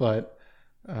is, but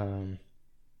I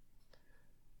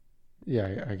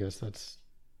guess that's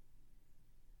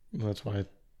why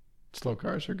slow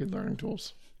cars are good learning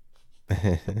tools.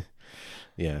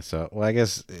 Yeah, so I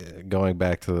guess going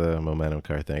back to the momentum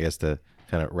car thing, I guess to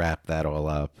kind of wrap that all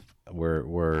up,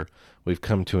 we've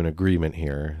come to an agreement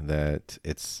here that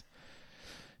it's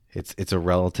a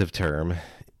relative term.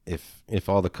 If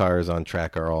all the cars on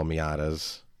track are all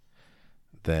Miatas,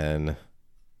 then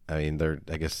I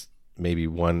guess maybe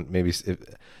if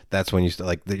that's when you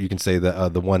you can say the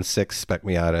 1.6 spec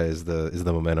Miata is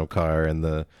the momentum car, and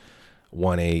the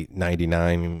 1.8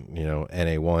 99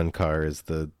 NA1 car is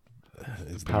the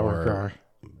power car.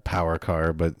 power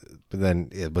car, but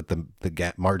the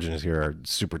gap margins here are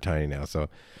super tiny now. So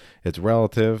it's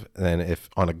relative. And if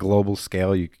on a global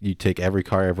scale, you take every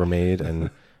car ever made, and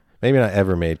maybe not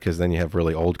ever made, because then you have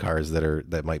really old cars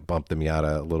that might bump the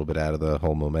Miata a little bit out of the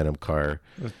whole momentum car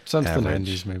Since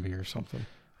average. the 90s maybe or something.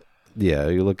 Yeah,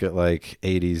 you look at like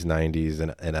 80s, 90s,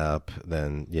 and up,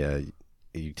 then yeah,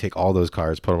 you take all those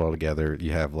cars, put them all together.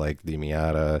 You have like the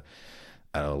Miata,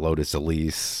 Lotus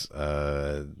Elise,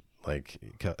 like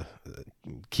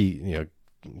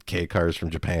K cars from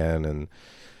Japan, and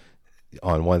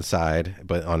on one side,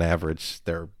 but on average,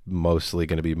 they're mostly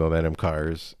going to be momentum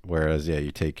cars. Whereas, yeah,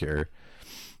 you take your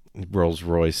Rolls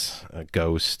Royce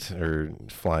Ghost or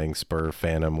Flying Spur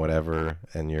Phantom, whatever,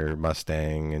 and your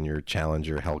Mustang and your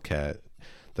Challenger Hellcat.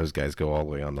 Those guys go all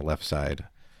the way on the left side.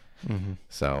 Mm-hmm.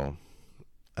 So,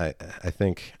 I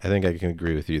think I can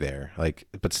agree with you there. Like,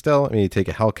 but still, I mean, you take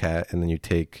a Hellcat and then you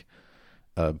take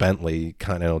Bentley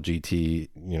Continental GT,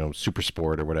 Super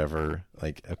Sport or whatever.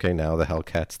 Like, okay, now the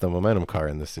Hellcat's the momentum car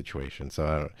in this situation. So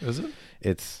I don't. Is it?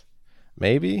 It's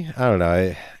maybe, I don't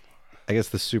know. I guess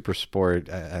the Super Sport,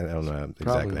 I don't know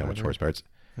exactly how much horsepower.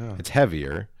 It's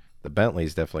heavier. The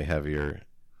Bentley's definitely heavier.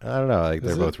 I don't know. Like,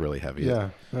 they're both really heavy. Yeah.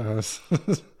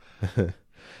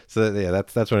 So yeah,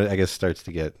 that's when it, I guess, starts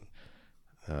to get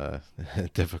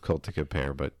difficult to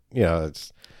compare. But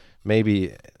it's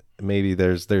maybe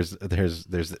there's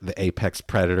the apex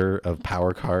predator of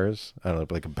power cars. I don't know,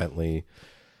 like a Bentley,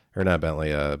 or not Bentley,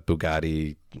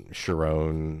 Bugatti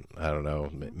Chiron. I don't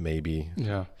know, maybe.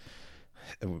 Yeah.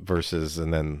 Versus,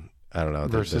 and then I don't know.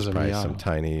 Versus there's probably some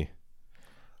tiny.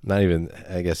 Not even,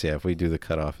 I guess, yeah. If we do the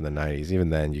cutoff in the 90s,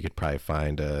 even then you could probably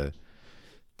find a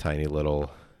tiny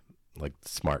little, like,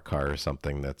 smart car or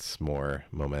something that's more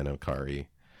momentum car-y.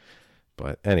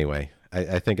 But anyway,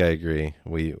 I think I agree.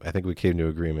 I think we came to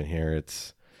agreement here.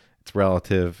 It's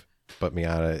relative, but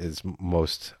Miata is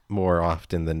more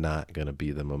often than not going to be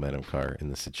the momentum car in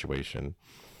the situation.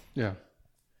 Yeah.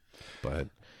 But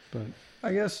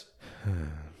I guess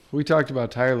we talked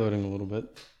about tire loading a little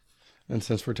bit, and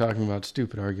since we're talking about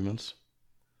stupid arguments,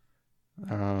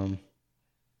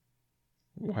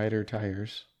 wider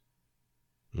tires.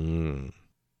 What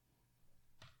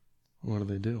do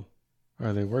they do?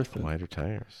 Are they worth it? Wider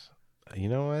tires. You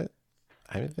know what?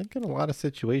 I think in a lot of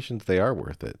situations they are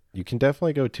worth it. You can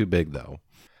definitely go too big, though.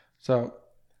 So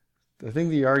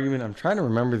I'm trying to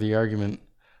remember the argument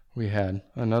we had,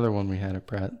 another one we had at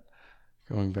Pratt,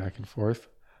 going back and forth.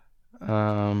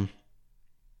 And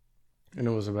it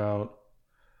was about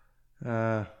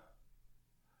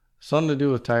something to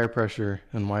do with tire pressure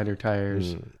and wider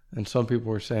tires. And some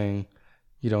people were saying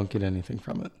you don't get anything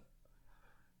from it.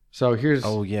 So here's...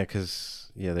 Oh, yeah,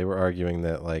 because, they were arguing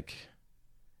that, like...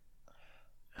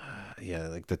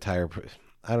 like the tire...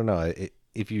 I don't know.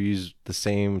 If you use the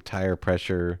same tire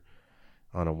pressure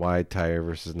on a wide tire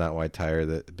versus not wide tire,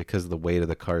 that because the weight of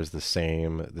the car is the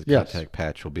same, the contact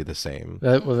patch will be the same.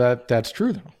 That's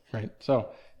true, though, right? So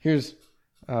here's...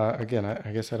 again,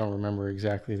 I guess I don't remember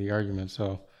exactly the argument,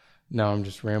 so now I'm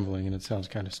just rambling and it sounds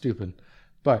kind of stupid.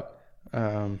 But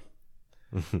the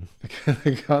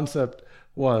concept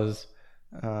was,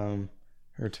 or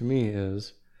to me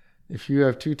is, if you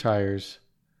have two tires,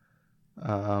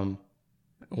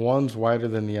 one's wider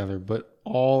than the other, but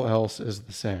all else is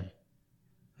the same.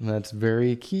 And that's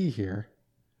very key here,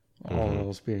 all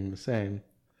else being the same.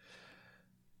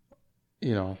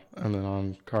 And then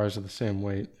on cars of the same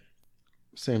weight,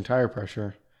 same tire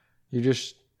pressure, you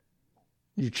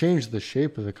change the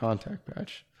shape of the contact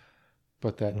patch,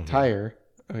 but that tire,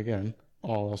 again,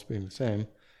 all else being the same,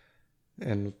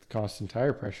 and with constant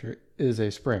tire pressure, is a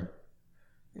spring.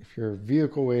 If your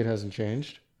vehicle weight hasn't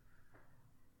changed,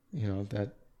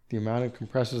 that the amount it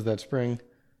compresses that spring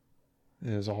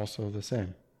is also the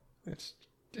same.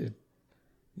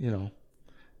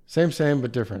 Same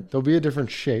but different. There'll be a different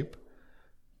shape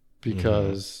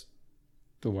because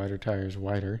the wider tire is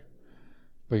wider,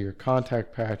 but your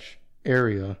contact patch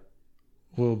area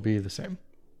will be the same.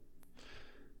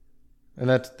 And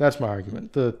that's my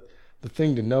argument. The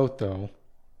thing to note, though,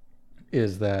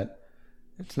 is that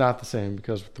it's not the same,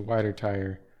 because with the wider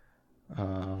tire,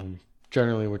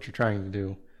 generally what you're trying to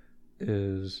do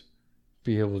is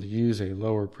be able to use a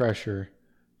lower pressure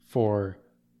for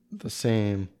the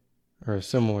same or a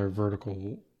similar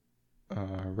vertical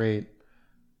rate,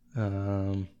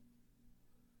 and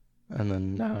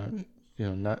then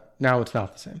now it's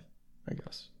not the same, I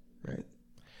guess, right?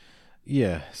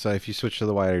 Yeah, so if you switch to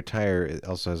the wider tire, it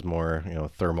also has more,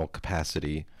 thermal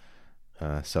capacity.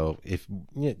 So if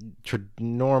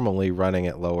normally running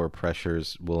at lower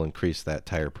pressures will increase that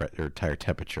tire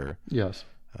temperature. Yes.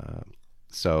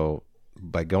 So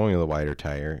by going to the wider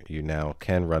tire, you now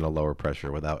can run a lower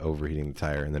pressure without overheating the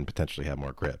tire, and then potentially have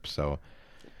more grip. So,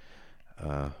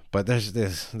 but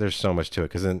there's so much to it,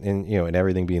 because in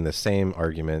everything being the same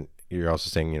argument, you're also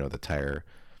saying the tire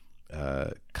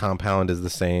compound is the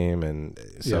same, and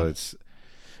so it's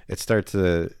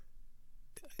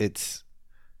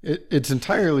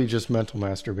entirely just mental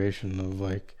masturbation of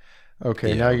like,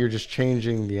 okay, now you're just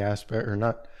changing the aspect, or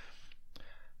not.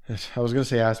 I was going to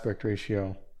say aspect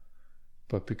ratio,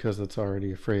 but because that's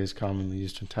already a phrase commonly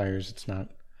used in tires, it's not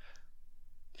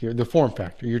here. The form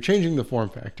factor. You're changing the form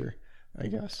factor, I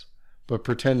guess, but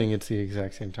pretending it's the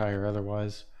exact same tire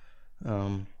otherwise,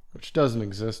 which doesn't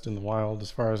exist in the wild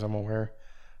as far as I'm aware.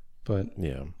 But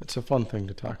it's a fun thing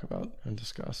to talk about and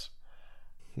discuss.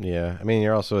 Yeah, I mean,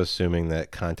 you're also assuming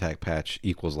that contact patch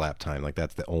equals lap time. Like,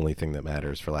 that's the only thing that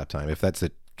matters for lap time. If that's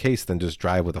the case, then just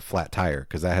drive with a flat tire,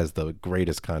 because that has the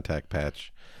greatest contact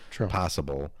patch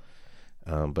possible.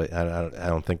 But I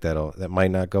don't think that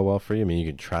might not go well for you. I mean, you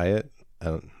can try it.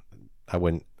 I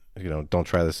wouldn't, don't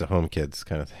try this at home, kids,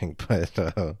 kind of thing.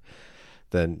 But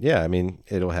then, yeah, I mean,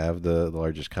 it'll have the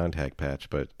largest contact patch.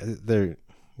 But there's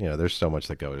so much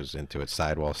that goes into it: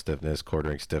 sidewall stiffness,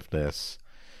 quartering stiffness.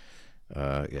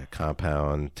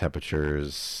 Compound,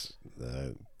 temperatures,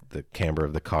 the camber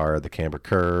of the car, the camber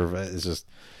curve. It's just,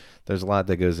 there's a lot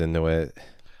that goes into it,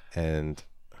 and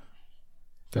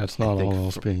that's not all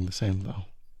else being the same, though.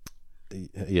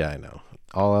 Yeah, I know.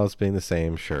 All else being the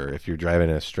same, sure. If you're driving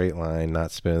in a straight line,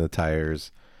 not spinning the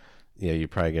tires, you're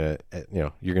probably gonna,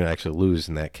 you're gonna actually lose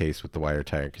in that case with the wider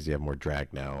tire, because you have more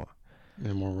drag now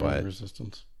and more rolling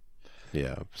resistance.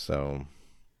 Yeah, so.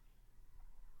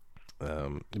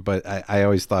 But I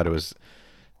always thought it was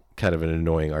kind of an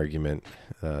annoying argument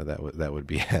that would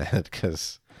be had,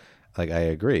 because, like, I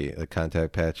agree, the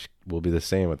contact patch will be the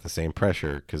same at the same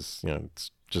pressure, because it's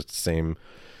just the same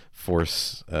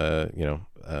force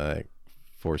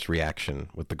force reaction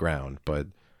with the ground. But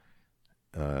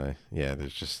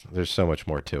there's so much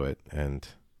more to it, and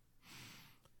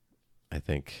I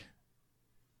think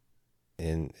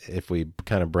if we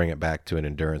kind of bring it back to an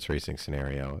endurance racing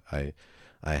scenario,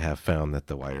 I have found that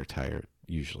the wider tire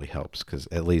usually helps, because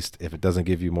at least if it doesn't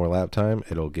give you more lap time,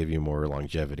 it'll give you more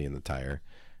longevity in the tire,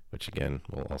 which again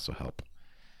will also help.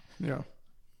 Yeah.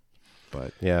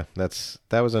 But yeah, that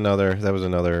was another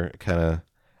kind of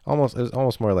it was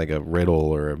almost more like a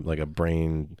riddle, or like a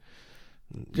brain.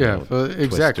 Yeah,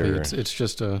 exactly. It's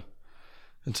just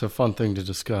it's a fun thing to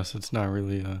discuss. It's not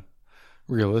really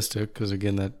realistic, because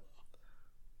again,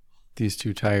 these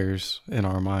two tires in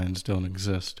our minds don't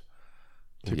exist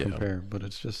to compare, but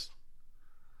it's just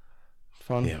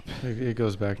fun. Yep. It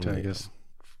goes back to, I guess,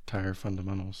 tire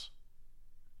fundamentals.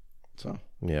 So.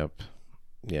 Yep.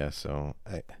 Yeah. So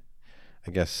I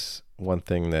guess one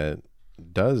thing that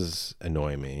does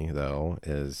annoy me, though,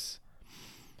 is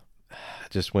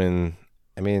just when,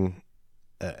 I mean,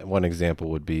 one example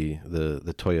would be the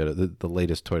Toyota, the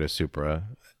latest Toyota Supra.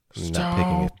 Not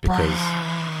picking it because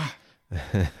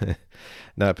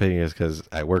not picking it because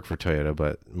I work for Toyota,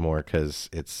 but more because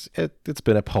it's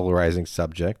been a polarizing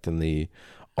subject in the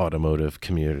automotive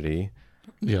community.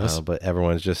 Yes. But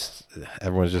everyone's just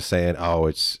saying, oh,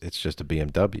 it's just a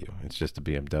BMW. It's just a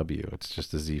BMW. It's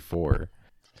just a Z4.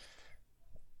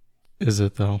 Is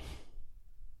it though?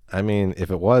 I mean, if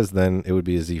it was, then it would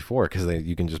be a Z4, because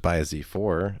you can just buy a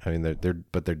Z4. I mean,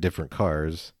 they're different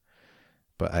cars.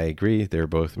 But I agree, they're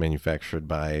both manufactured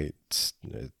by it's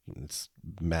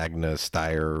Magna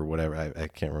Steyr or whatever. I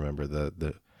can't remember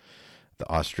the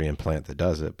Austrian plant that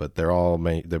does it, but they're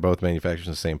both manufactured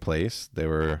in the same place. They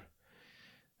were,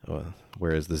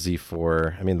 whereas the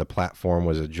Z4, I mean, the platform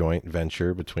was a joint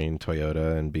venture between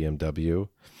Toyota and BMW.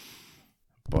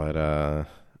 But I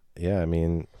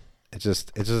mean, it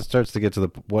just starts to get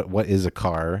to what is a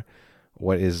car?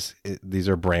 These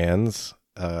are brands.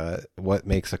 What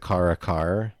makes a car a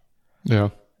car? Yeah.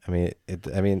 I mean,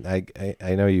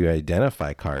 I know you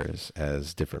identify cars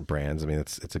as different brands. I mean,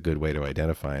 it's a good way to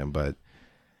identify them, but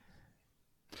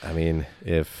I mean,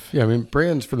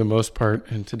 brands for the most part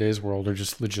in today's world are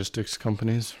just logistics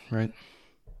companies, right?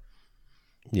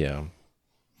 Yeah.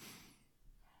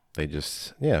 They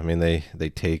just, I mean, they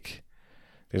take,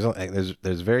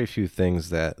 there's very few things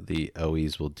that the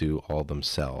OEs will do all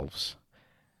themselves.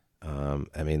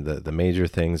 I mean, the major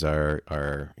things are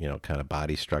kind of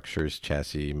body structures,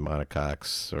 chassis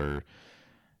monocoques, or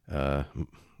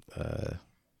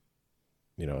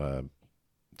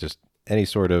just any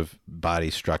sort of body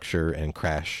structure and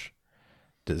crash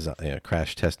design,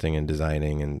 crash testing and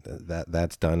designing, and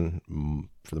that's done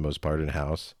for the most part in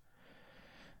house.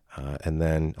 And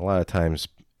then a lot of times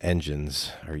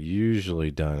engines are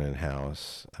usually done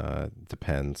in-house.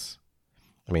 Depends.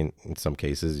 I mean, in some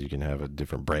cases, you can have a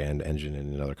different brand engine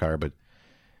in another car, but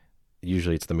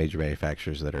usually it's the major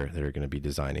manufacturers that are going to be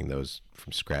designing those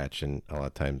from scratch, and a lot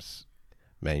of times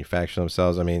manufacture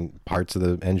themselves. I mean, parts of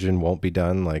the engine won't be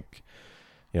done. Like,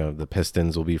 the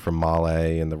pistons will be from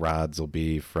Mahle, and the rods will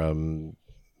be from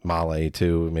Mahle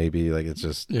too. Maybe like it's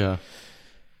just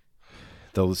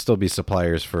There'll still be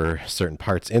suppliers for certain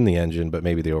parts in the engine, but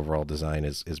maybe the overall design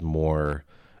is more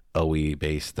OE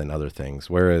based than other things.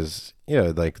 Whereas,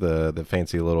 like the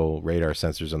fancy little radar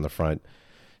sensors on the front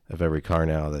of every car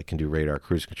now that can do radar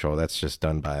cruise control, that's just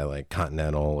done by like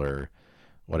Continental or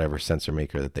whatever sensor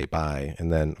maker that they buy.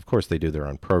 And then, of course, they do their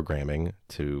own programming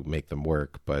to make them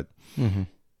work. But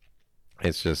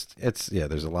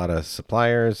there's a lot of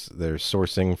suppliers. They're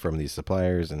sourcing from these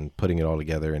suppliers and putting it all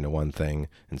together into one thing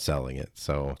and selling it.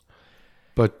 So,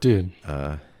 but dude,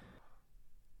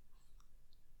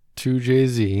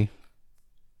 2JZ,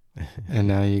 and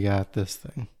now you got this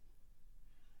thing.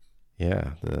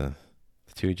 Yeah, the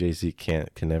 2JZ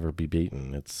can never be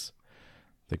beaten. It's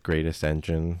the greatest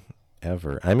engine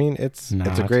ever. I mean, it's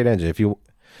a great engine. If you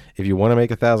want to make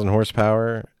 1,000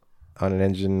 horsepower on an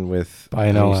engine with, buy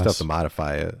an LS. You still have to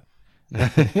modify it.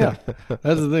 Yeah,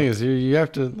 that's the thing is you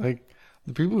have to, like,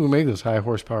 the people who make those high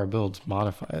horsepower builds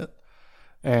modify it,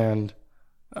 and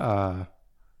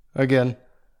again,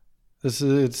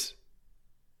 it's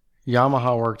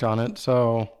Yamaha worked on it,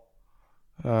 so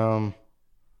I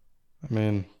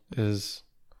mean, is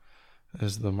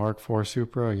the Mark IV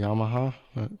Supra a Yamaha?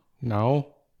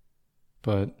 No,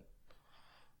 but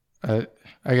I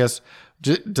guess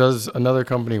does another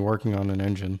company working on an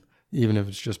engine, even if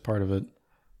it's just part of it,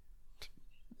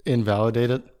 invalidate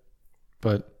it?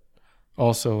 But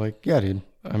also, like, yeah, dude,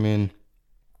 I mean,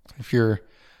 if you're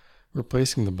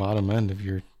replacing the bottom end of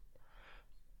your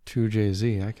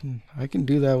 2JZ, I can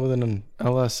do that with an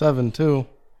LS7 too.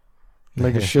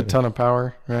 Make a shit ton of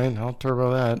power, right? I'll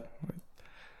turbo that.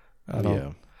 I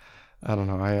don't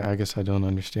know. I guess I don't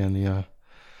understand the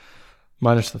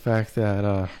minus the fact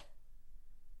that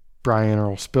Brian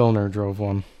Earl Spillner drove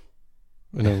one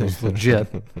and it was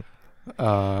legit.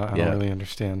 I don't really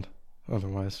understand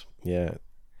otherwise. Yeah.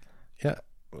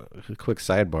 A quick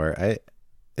sidebar.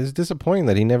 It's disappointing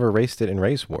that he never raced it in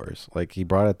Race Wars. Like, he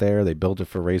brought it there, they built it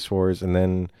for Race Wars, and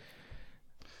then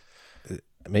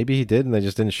maybe he did and they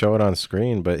just didn't show it on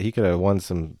screen, but he could have won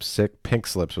some sick pink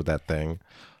slips with that thing.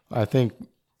 I think,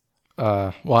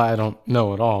 I don't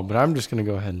know at all, but I'm just going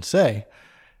to go ahead and say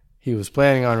he was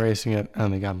planning on racing it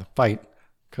and they got in the fight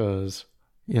because,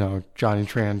 Johnny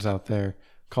Tran's out there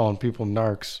calling people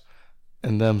narcs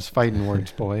and them's fighting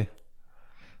words, boy.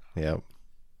 Yep.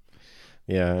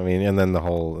 Yeah, I mean, and then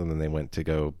they went to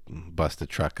go bust a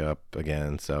truck up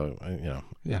again. So,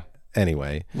 Yeah.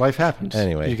 Anyway. Life happens.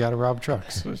 Anyway. You got to rob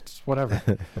trucks. It's whatever.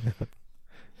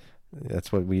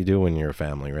 That's what we do when you're a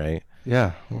family, right?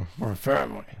 Yeah. We're a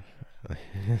family.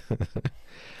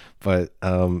 But,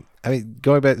 I mean,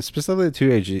 going back specifically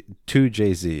to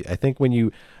 2JZ, I think when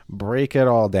you break it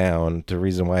all down, the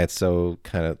reason why it's so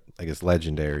kind of, I guess,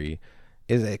 legendary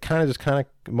is it kind of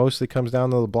mostly comes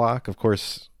down to the block. Of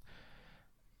course,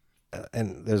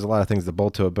 and there's a lot of things that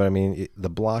bolt to it, but I mean, the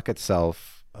block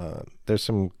itself, there's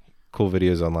some cool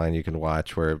videos online you can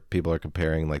watch where people are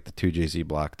comparing like the 2JZ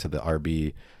block to the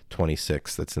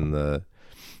RB26 that's in the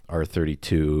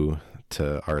R32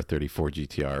 to R34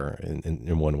 GTR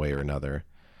in one way or another.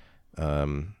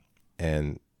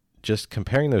 And just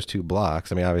comparing those two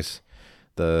blocks, I mean, obviously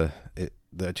the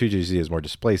 2JZ has more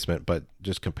displacement, but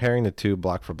just comparing the two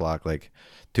block for block, like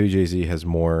 2JZ has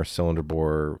more cylinder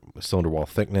wall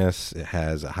thickness. It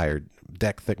has a higher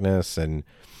deck thickness and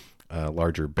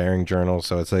larger bearing journal.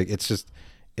 So it's like,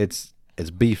 it's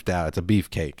beefed out. It's a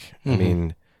beefcake. Mm-hmm. I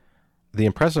mean, the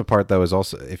impressive part though is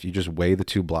also, if you just weigh the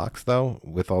two blocks though,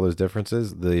 with all those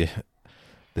differences, the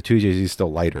 2JZ is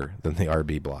still lighter than the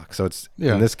RB block. So it's,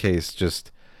 in this case,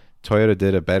 just Toyota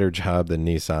did a better job than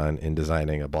Nissan in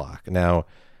designing a block. Now,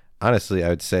 honestly, I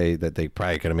would say that they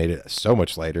probably could have made it so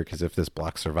much lighter, because if this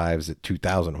block survives at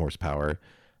 2,000 horsepower,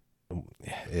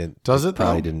 it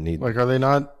probably didn't need. Like, are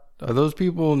those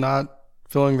people not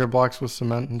filling their blocks with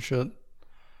cement and shit?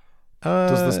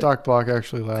 Does the stock block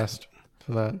actually last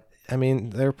for that? I mean,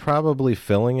 they're probably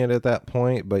filling it at that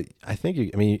point, but I think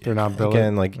they're not billing,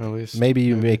 again, like, at least. Maybe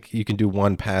you can do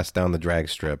one pass down the drag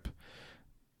strip,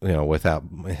 without,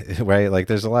 right? Like,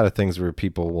 there's a lot of things where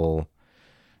people will,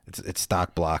 it's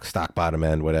stock block, stock bottom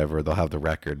end, whatever. They'll have the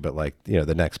record, but like,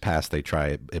 the next pass they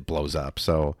try, it blows up.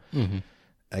 So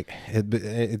like,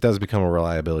 it does become a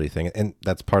reliability thing. And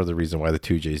that's part of the reason why the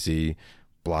 2JZ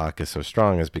block is so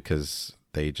strong is because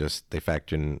they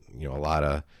factor in, a lot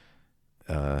of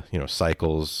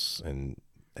cycles, and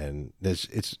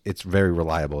it's very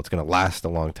reliable. It's going to last a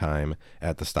long time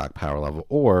at the stock power level,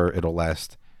 or it'll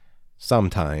last some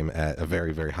time at a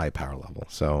very, very high power level.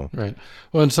 So right.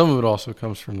 Well, and some of it also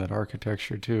comes from that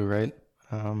architecture too, right?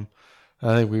 I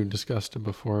think we've discussed it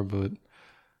before, but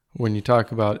when you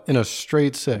talk about in a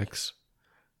straight six,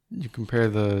 you compare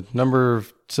the number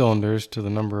of cylinders to the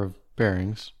number of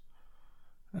bearings,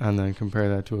 and then compare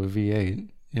that to a V8.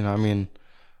 I mean,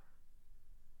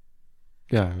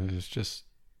 yeah, it's just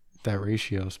that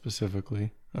ratio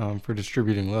specifically for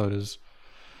distributing load is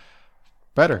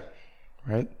better,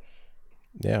 right?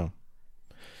 Yeah.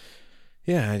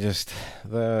 Yeah, I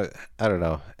don't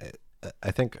know.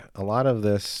 I think a lot of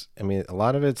this, a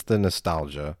lot of it's the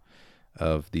nostalgia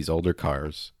of these older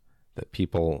cars that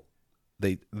people,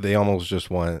 they almost just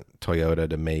want Toyota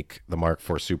to make the Mark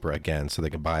IV Supra again so they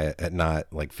can buy it at not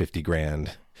like 50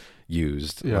 grand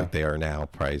used like they are now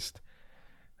priced.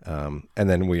 And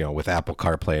then with Apple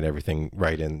CarPlay and everything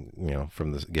right in,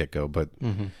 from the get-go. But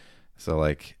so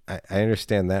like, I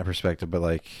understand that perspective, but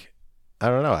like, I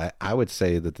don't know. I would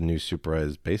say that the new Supra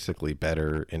is basically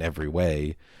better in every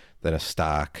way than a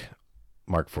stock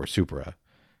Mark IV Supra.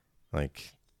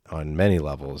 Like on many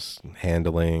levels,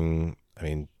 handling,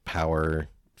 power,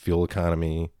 fuel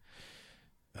economy,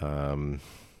 comfort,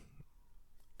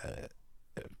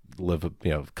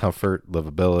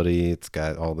 livability. It's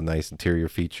got all the nice interior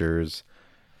features.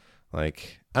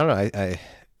 Like, I don't know.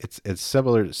 It's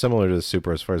similar to the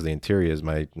Supra as far as the interior is.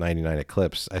 My 99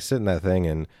 Eclipse. I sit in that thing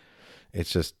and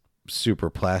it's just super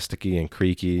plasticky and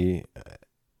creaky.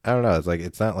 I don't know. It's like,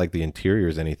 it's not like the interior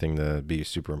is anything to be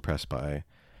super impressed by.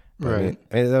 But Right.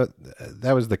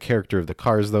 That was the character of the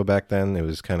cars though back then. It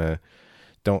was kind of,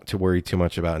 don't to worry too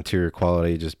much about interior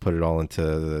quality. Just put it all into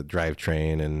the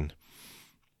drivetrain and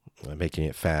making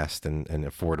it fast and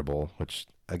affordable, which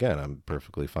again, I'm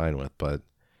perfectly fine with. But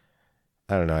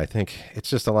I don't know. I think it's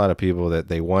just a lot of people that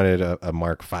they wanted a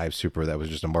Mark V Supra that was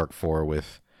just a Mark IV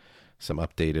with some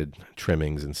updated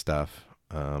trimmings and stuff.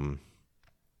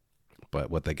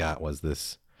 But what they got was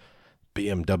this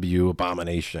BMW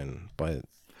abomination. But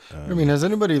has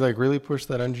anybody like really pushed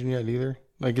that engine yet either?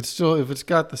 Like, it's still, if it's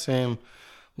got the same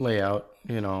layout,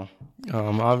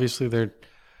 obviously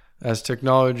as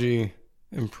technology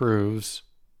improves,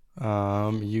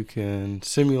 you can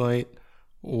simulate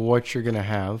what you're going to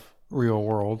have real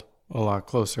world a lot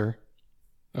closer,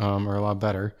 or a lot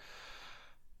better.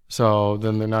 So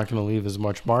then they're not going to leave as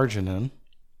much margin in.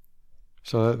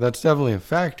 So that's definitely a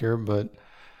factor, but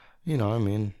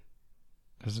has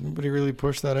anybody really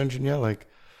pushed that engine yet? Like,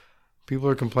 people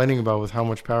are complaining about with how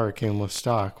much power it came with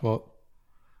stock. Well,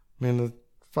 the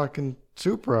fucking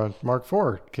Supra Mark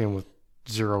IV came with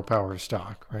 0 power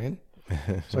stock, right?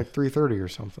 It's like 330 or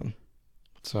something.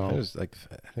 So it was like,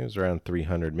 I think it was around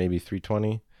 300, maybe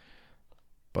 320.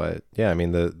 But yeah,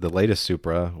 the latest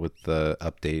Supra with the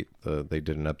update, they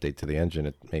did an update to the engine.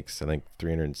 It makes, I think,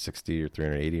 360 or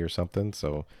 380 or something.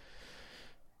 So,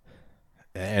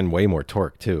 and way more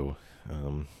torque too.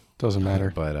 Doesn't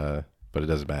matter. But it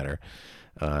doesn't matter.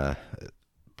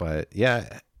 But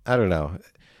yeah, I don't know.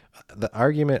 The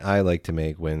argument I like to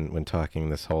make when talking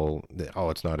this whole,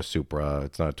 it's not a Supra,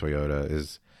 it's not a Toyota,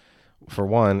 is, for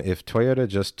one, if Toyota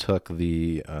just took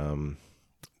the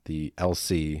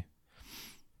LC,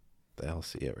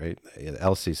 right? The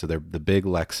LC, so they're the big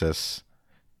Lexus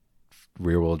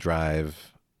rear-wheel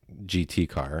drive GT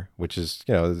car, which is,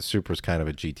 the Supra's kind of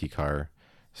a GT car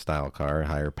style car,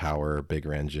 higher power,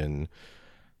 bigger engine,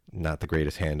 not the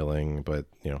greatest handling, but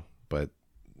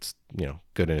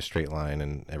good in a straight line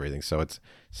and everything. So it's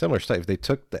similar stuff. If they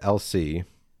took the LC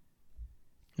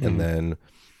and then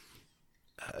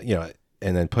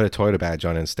and then put a Toyota badge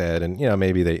on instead, and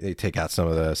maybe they take out some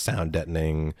of the sound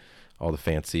deadening, all the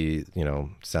fancy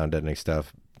sound deadening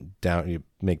stuff down, you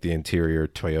make the interior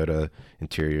Toyota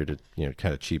interior to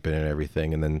kind of cheapen and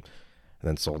everything, and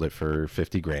then sold it for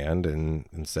 50 grand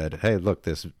and said, hey, look,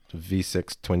 this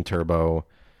V6 twin turbo,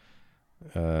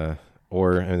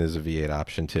 and there's a V8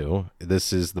 option too.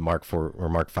 This is the Mark IV or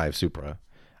Mark V Supra.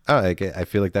 I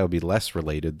feel like that would be less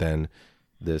related than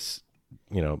this,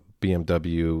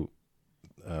 BMW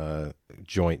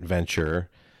joint venture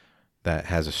that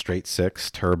has a straight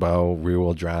 6 turbo rear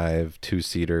wheel drive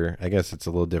 2-seater. I guess it's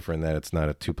a little different that it's not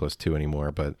a 2+2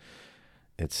 anymore, but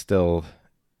it's still,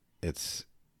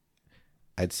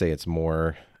 I'd say it's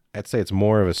more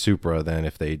of a Supra than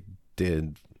if they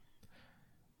did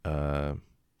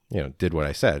what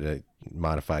I said,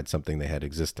 modified something they had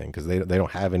existing, because they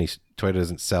don't have any. Toyota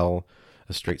doesn't sell a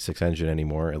straight six engine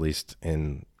anymore, at least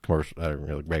in commercial,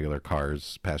 regular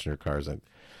cars, passenger cars. And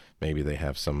maybe they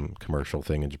have some commercial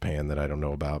thing in Japan that I don't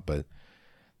know about, but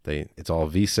it's all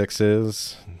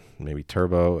V6s, maybe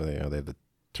turbo. They have the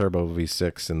turbo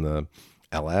V6 in the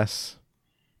LS.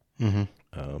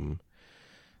 Mm-hmm.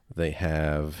 They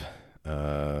have,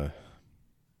 they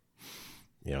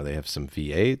have some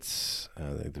V8s,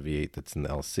 the V8 that's in the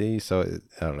LC. So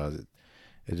I don't know.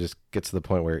 It just gets to the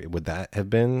point where would that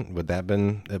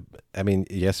been, I mean,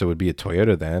 yes, it would be a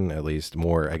Toyota then, at least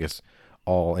more, I guess,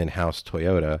 all in-house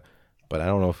Toyota, but I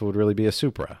don't know if it would really be a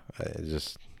Supra.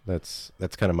 That's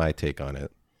kind of my take on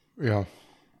it. Yeah.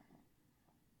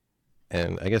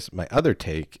 And I guess my other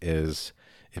take is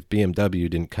if BMW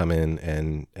didn't come in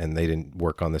and they didn't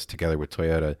work on this together with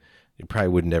Toyota, it probably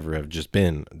would never have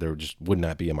there just would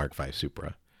not be a Mark V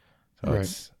Supra. So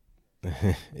right.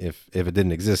 If it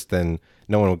didn't exist, then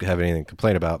no one would have anything to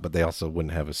complain about, but they also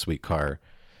wouldn't have a sweet car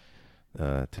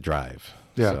to drive.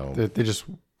 Yeah, so. they just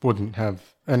wouldn't have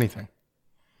anything.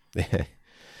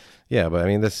 Yeah, but I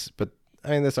mean this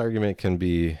argument can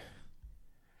be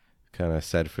kind of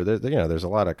said for there's a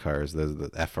lot of cars. There's the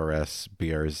FRS,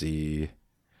 BRZ,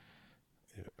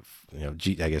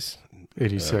 I guess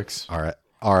 86.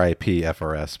 RIP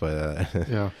FRS, but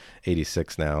yeah,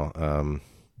 86 now.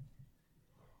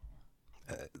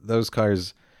 Those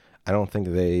cars, I don't think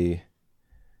they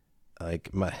like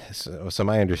so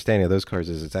my understanding of those cars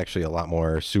is it's actually a lot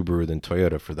more Subaru than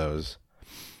Toyota for those.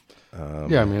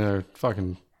 Yeah, I mean they're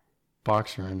fucking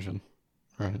boxer engine,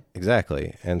 right?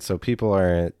 Exactly, and so people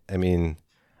aren't. I mean,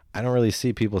 I don't really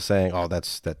see people saying, "Oh,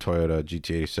 that's that Toyota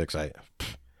GT86." It's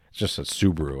just a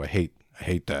Subaru. I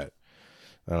hate that.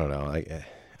 I don't know.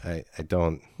 I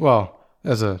don't. Well,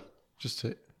 just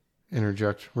to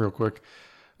interject real quick,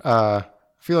 I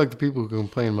feel like the people who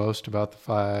complain most about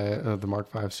the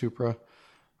Mark V Supra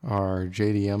are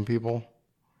JDM people.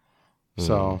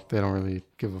 So they don't really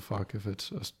give a fuck if it's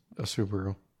a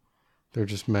Subaru. They're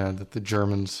just mad that the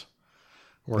Germans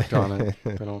worked on it.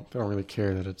 They don't really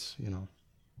care that it's,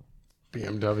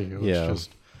 BMW. Yeah.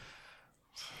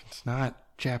 It's not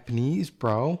Japanese,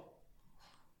 bro.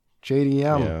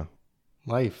 JDM. Yeah.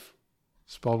 Life.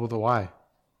 Spelled with a Y.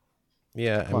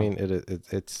 Yeah, I mean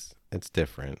it's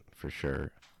different for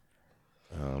sure.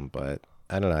 But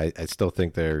I don't know. I still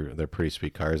think they're pretty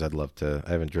sweet cars. I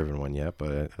haven't driven one yet,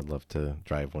 but I'd love to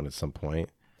drive one at some point.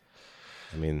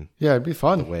 I mean, yeah, it'd be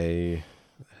fun.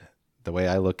 The way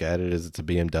I look at it is it's a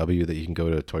BMW that you can go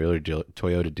to a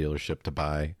Toyota dealership to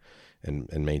buy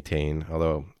and maintain.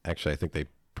 Although actually I think they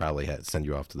probably send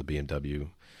you off to the BMW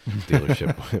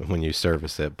dealership when you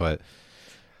service it. But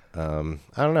I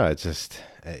don't know. It's just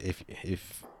if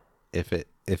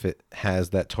it has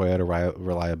that Toyota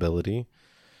reliability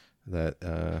that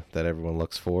everyone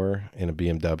looks for in a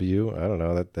BMW, I don't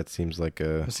know. That seems like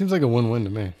it seems like a win-win to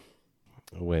me.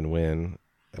 A win-win.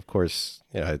 Of course,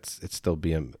 it's still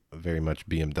very much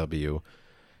BMW.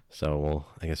 So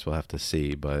I guess we'll have to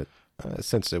see. But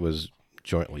since it was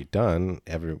jointly done,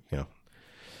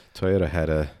 Toyota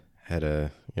had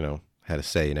a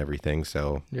say in everything.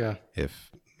 So yeah,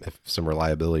 if some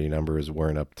reliability numbers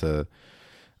weren't up to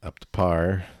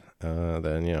par,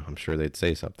 then I'm sure they'd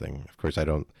say something. Of course, I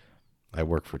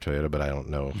work for Toyota, but I don't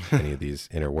know any of these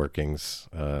inner workings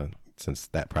since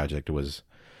that project was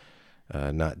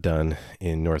not done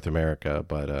in North America.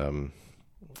 But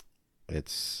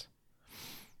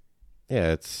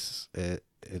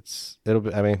it'll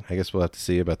be. I mean, I guess we'll have to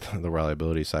see about the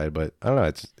reliability side. But I don't know.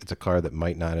 It's a car that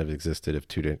might not have existed if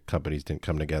two companies didn't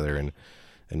come together and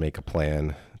make a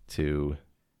plan to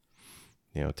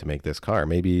make this car.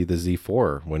 Maybe the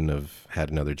Z4 wouldn't have had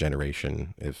another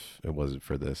generation if it wasn't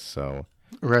for this. So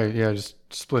right, yeah, just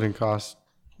splitting costs.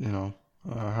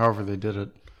 However they did it,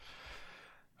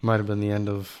 might have been the end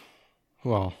of.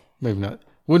 Well, maybe not.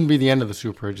 Wouldn't be the end of the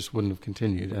Supra. It just wouldn't have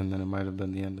continued, and then it might have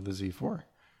been the end of the Z4.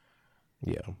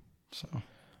 Yeah.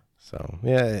 So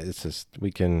yeah, it's just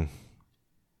we can.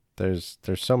 There's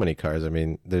so many cars. I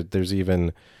mean, there's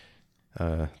even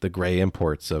the gray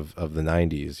imports of the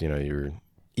 90s, your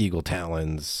Eagle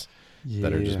Talons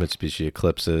that are just Mitsubishi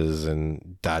Eclipses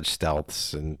and Dodge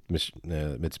Stealths and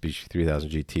Mitsubishi 3000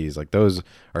 GTs. Like those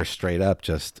are straight up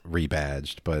just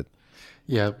rebadged. But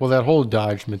yeah, well, that whole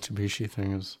Dodge Mitsubishi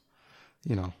thing is,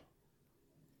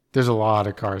 there's a lot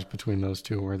of cars between those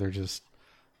two where they're just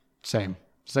same.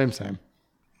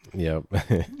 Yep.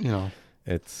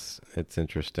 It's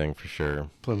interesting for sure.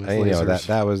 Plymouth Lasers.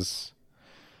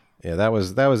 That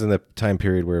was in the time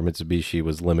period where Mitsubishi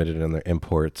was limited in their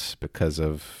imports because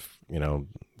of,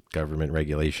 government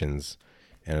regulations.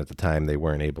 And at the time they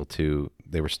weren't able to,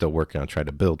 they were still working on trying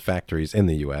to build factories in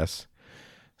the US.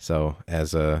 So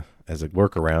as a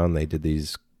workaround, they did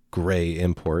these gray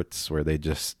imports where they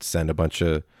just send a bunch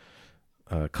of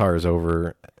cars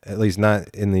over. At least not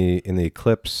in the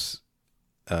Eclipse.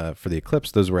 For the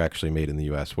Eclipse, those were actually made in the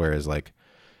U.S. Whereas like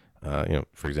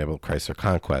for example, Chrysler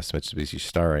Conquest, Mitsubishi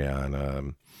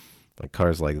Starion, like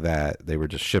cars like that, they were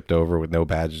just shipped over with no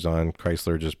badges on.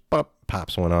 Chrysler just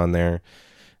pops one on there,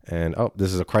 and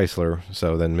this is a Chrysler.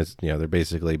 So then they're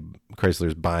basically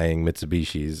Chrysler's buying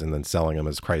Mitsubishis and then selling them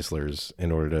as Chryslers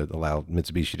in order to allow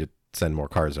Mitsubishi to send more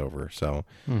cars over. So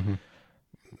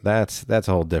that's a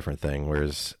whole different thing.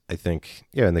 Whereas I think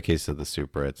in the case of the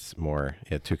Supra, it's more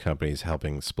two companies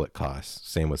helping split costs.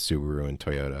 Same with Subaru and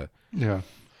Toyota. Yeah,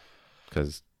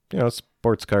 because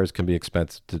sports cars can be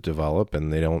expensive to develop,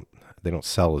 and they don't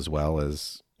sell as well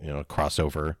as a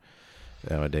crossover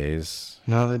nowadays.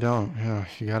 No, they don't. Yeah,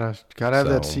 you gotta have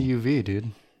that CUV,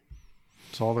 dude.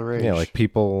 It's all the rage. Yeah, like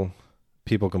people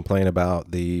complain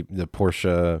about the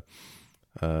Porsche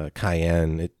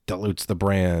Cayenne. It dilutes the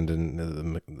brand,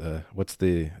 and what's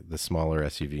the smaller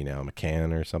SUV now,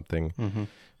 Macan or something,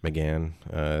 Megane.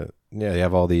 They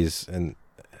have all these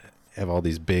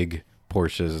big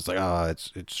Porsches. It's like,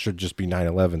 it should just be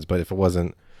 911s. But if it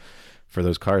wasn't for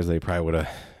those cars, they probably would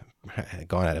have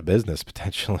gone out of business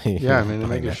potentially. Yeah, I mean, they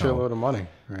make a shitload of money,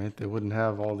 right? They wouldn't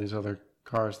have all these other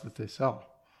cars that they sell.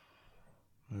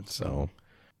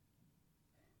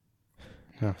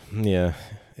 Yeah,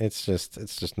 it's just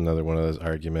another one of those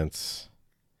arguments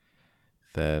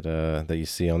that you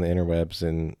see on the interwebs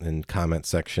and comment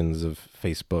sections of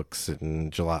Facebooks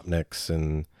and Jalopniks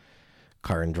and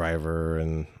Car and Driver,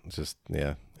 and just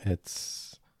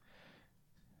it's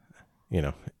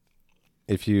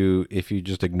if you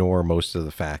just ignore most of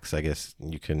the facts, I guess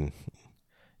you can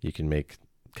make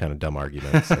kind of dumb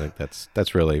arguments. I think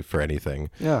that's really for anything.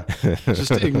 Yeah,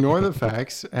 just ignore the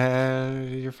facts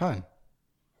and you're fine.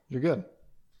 You're good.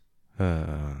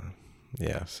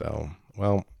 Yeah. So,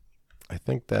 well, I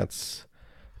think that's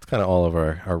kind of all of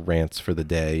our rants for the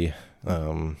day.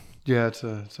 Yeah, it's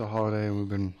a holiday, and we've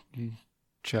been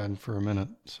chatting for a minute.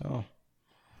 So.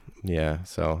 Yeah.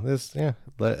 So this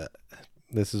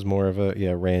is more of a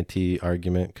ranty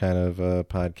argument kind of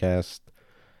podcast.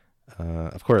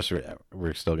 Of course,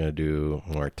 we're still going to do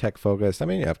more tech focused. I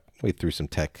mean, we threw some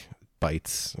tech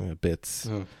bites, bits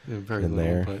very in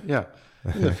little, there. But yeah,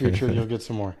 in the future you'll get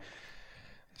some more.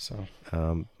 So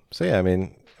yeah, I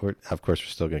mean, we're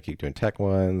still going to keep doing tech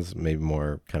ones, maybe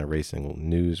more kind of racing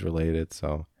news related.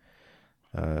 So,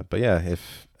 but yeah,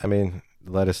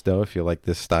 let us know if you like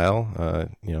this style.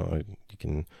 You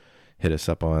can hit us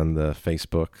up on the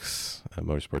Facebooks,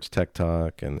 Motorsports Tech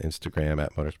Talk, and Instagram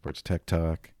at Motorsports Tech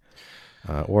Talk.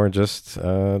 Or just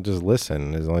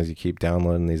listen. As long as you keep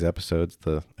downloading these episodes,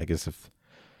 I guess if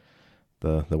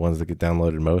the ones that get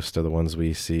downloaded most are the ones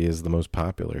we see as the most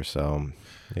popular. So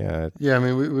yeah. Yeah, I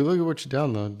mean, we look at what you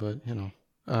download, but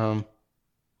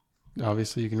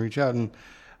obviously you can reach out, and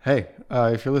hey,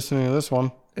 if you're listening to this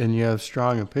one and you have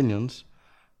strong opinions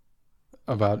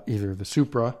about either the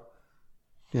Supra,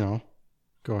 go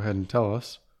ahead and tell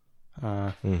us.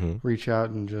 Reach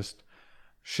out and just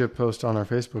ship post on our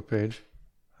Facebook page.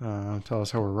 Tell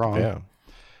us how we're wrong.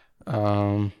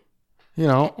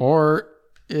 Yeah. Or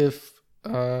if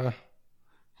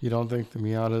you don't think the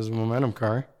Miata is a momentum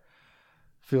car,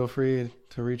 feel free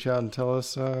to reach out and tell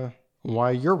us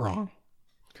why you're wrong.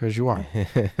 Because you are.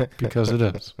 Because it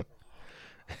is.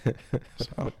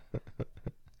 So.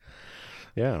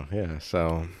 Yeah.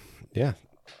 So, yeah.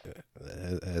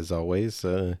 As always,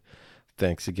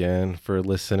 thanks again for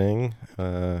listening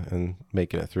and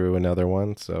making it through another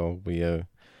one. So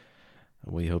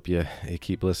we hope you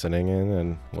keep listening in,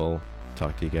 and we'll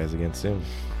talk to you guys again soon.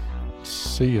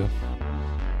 See ya.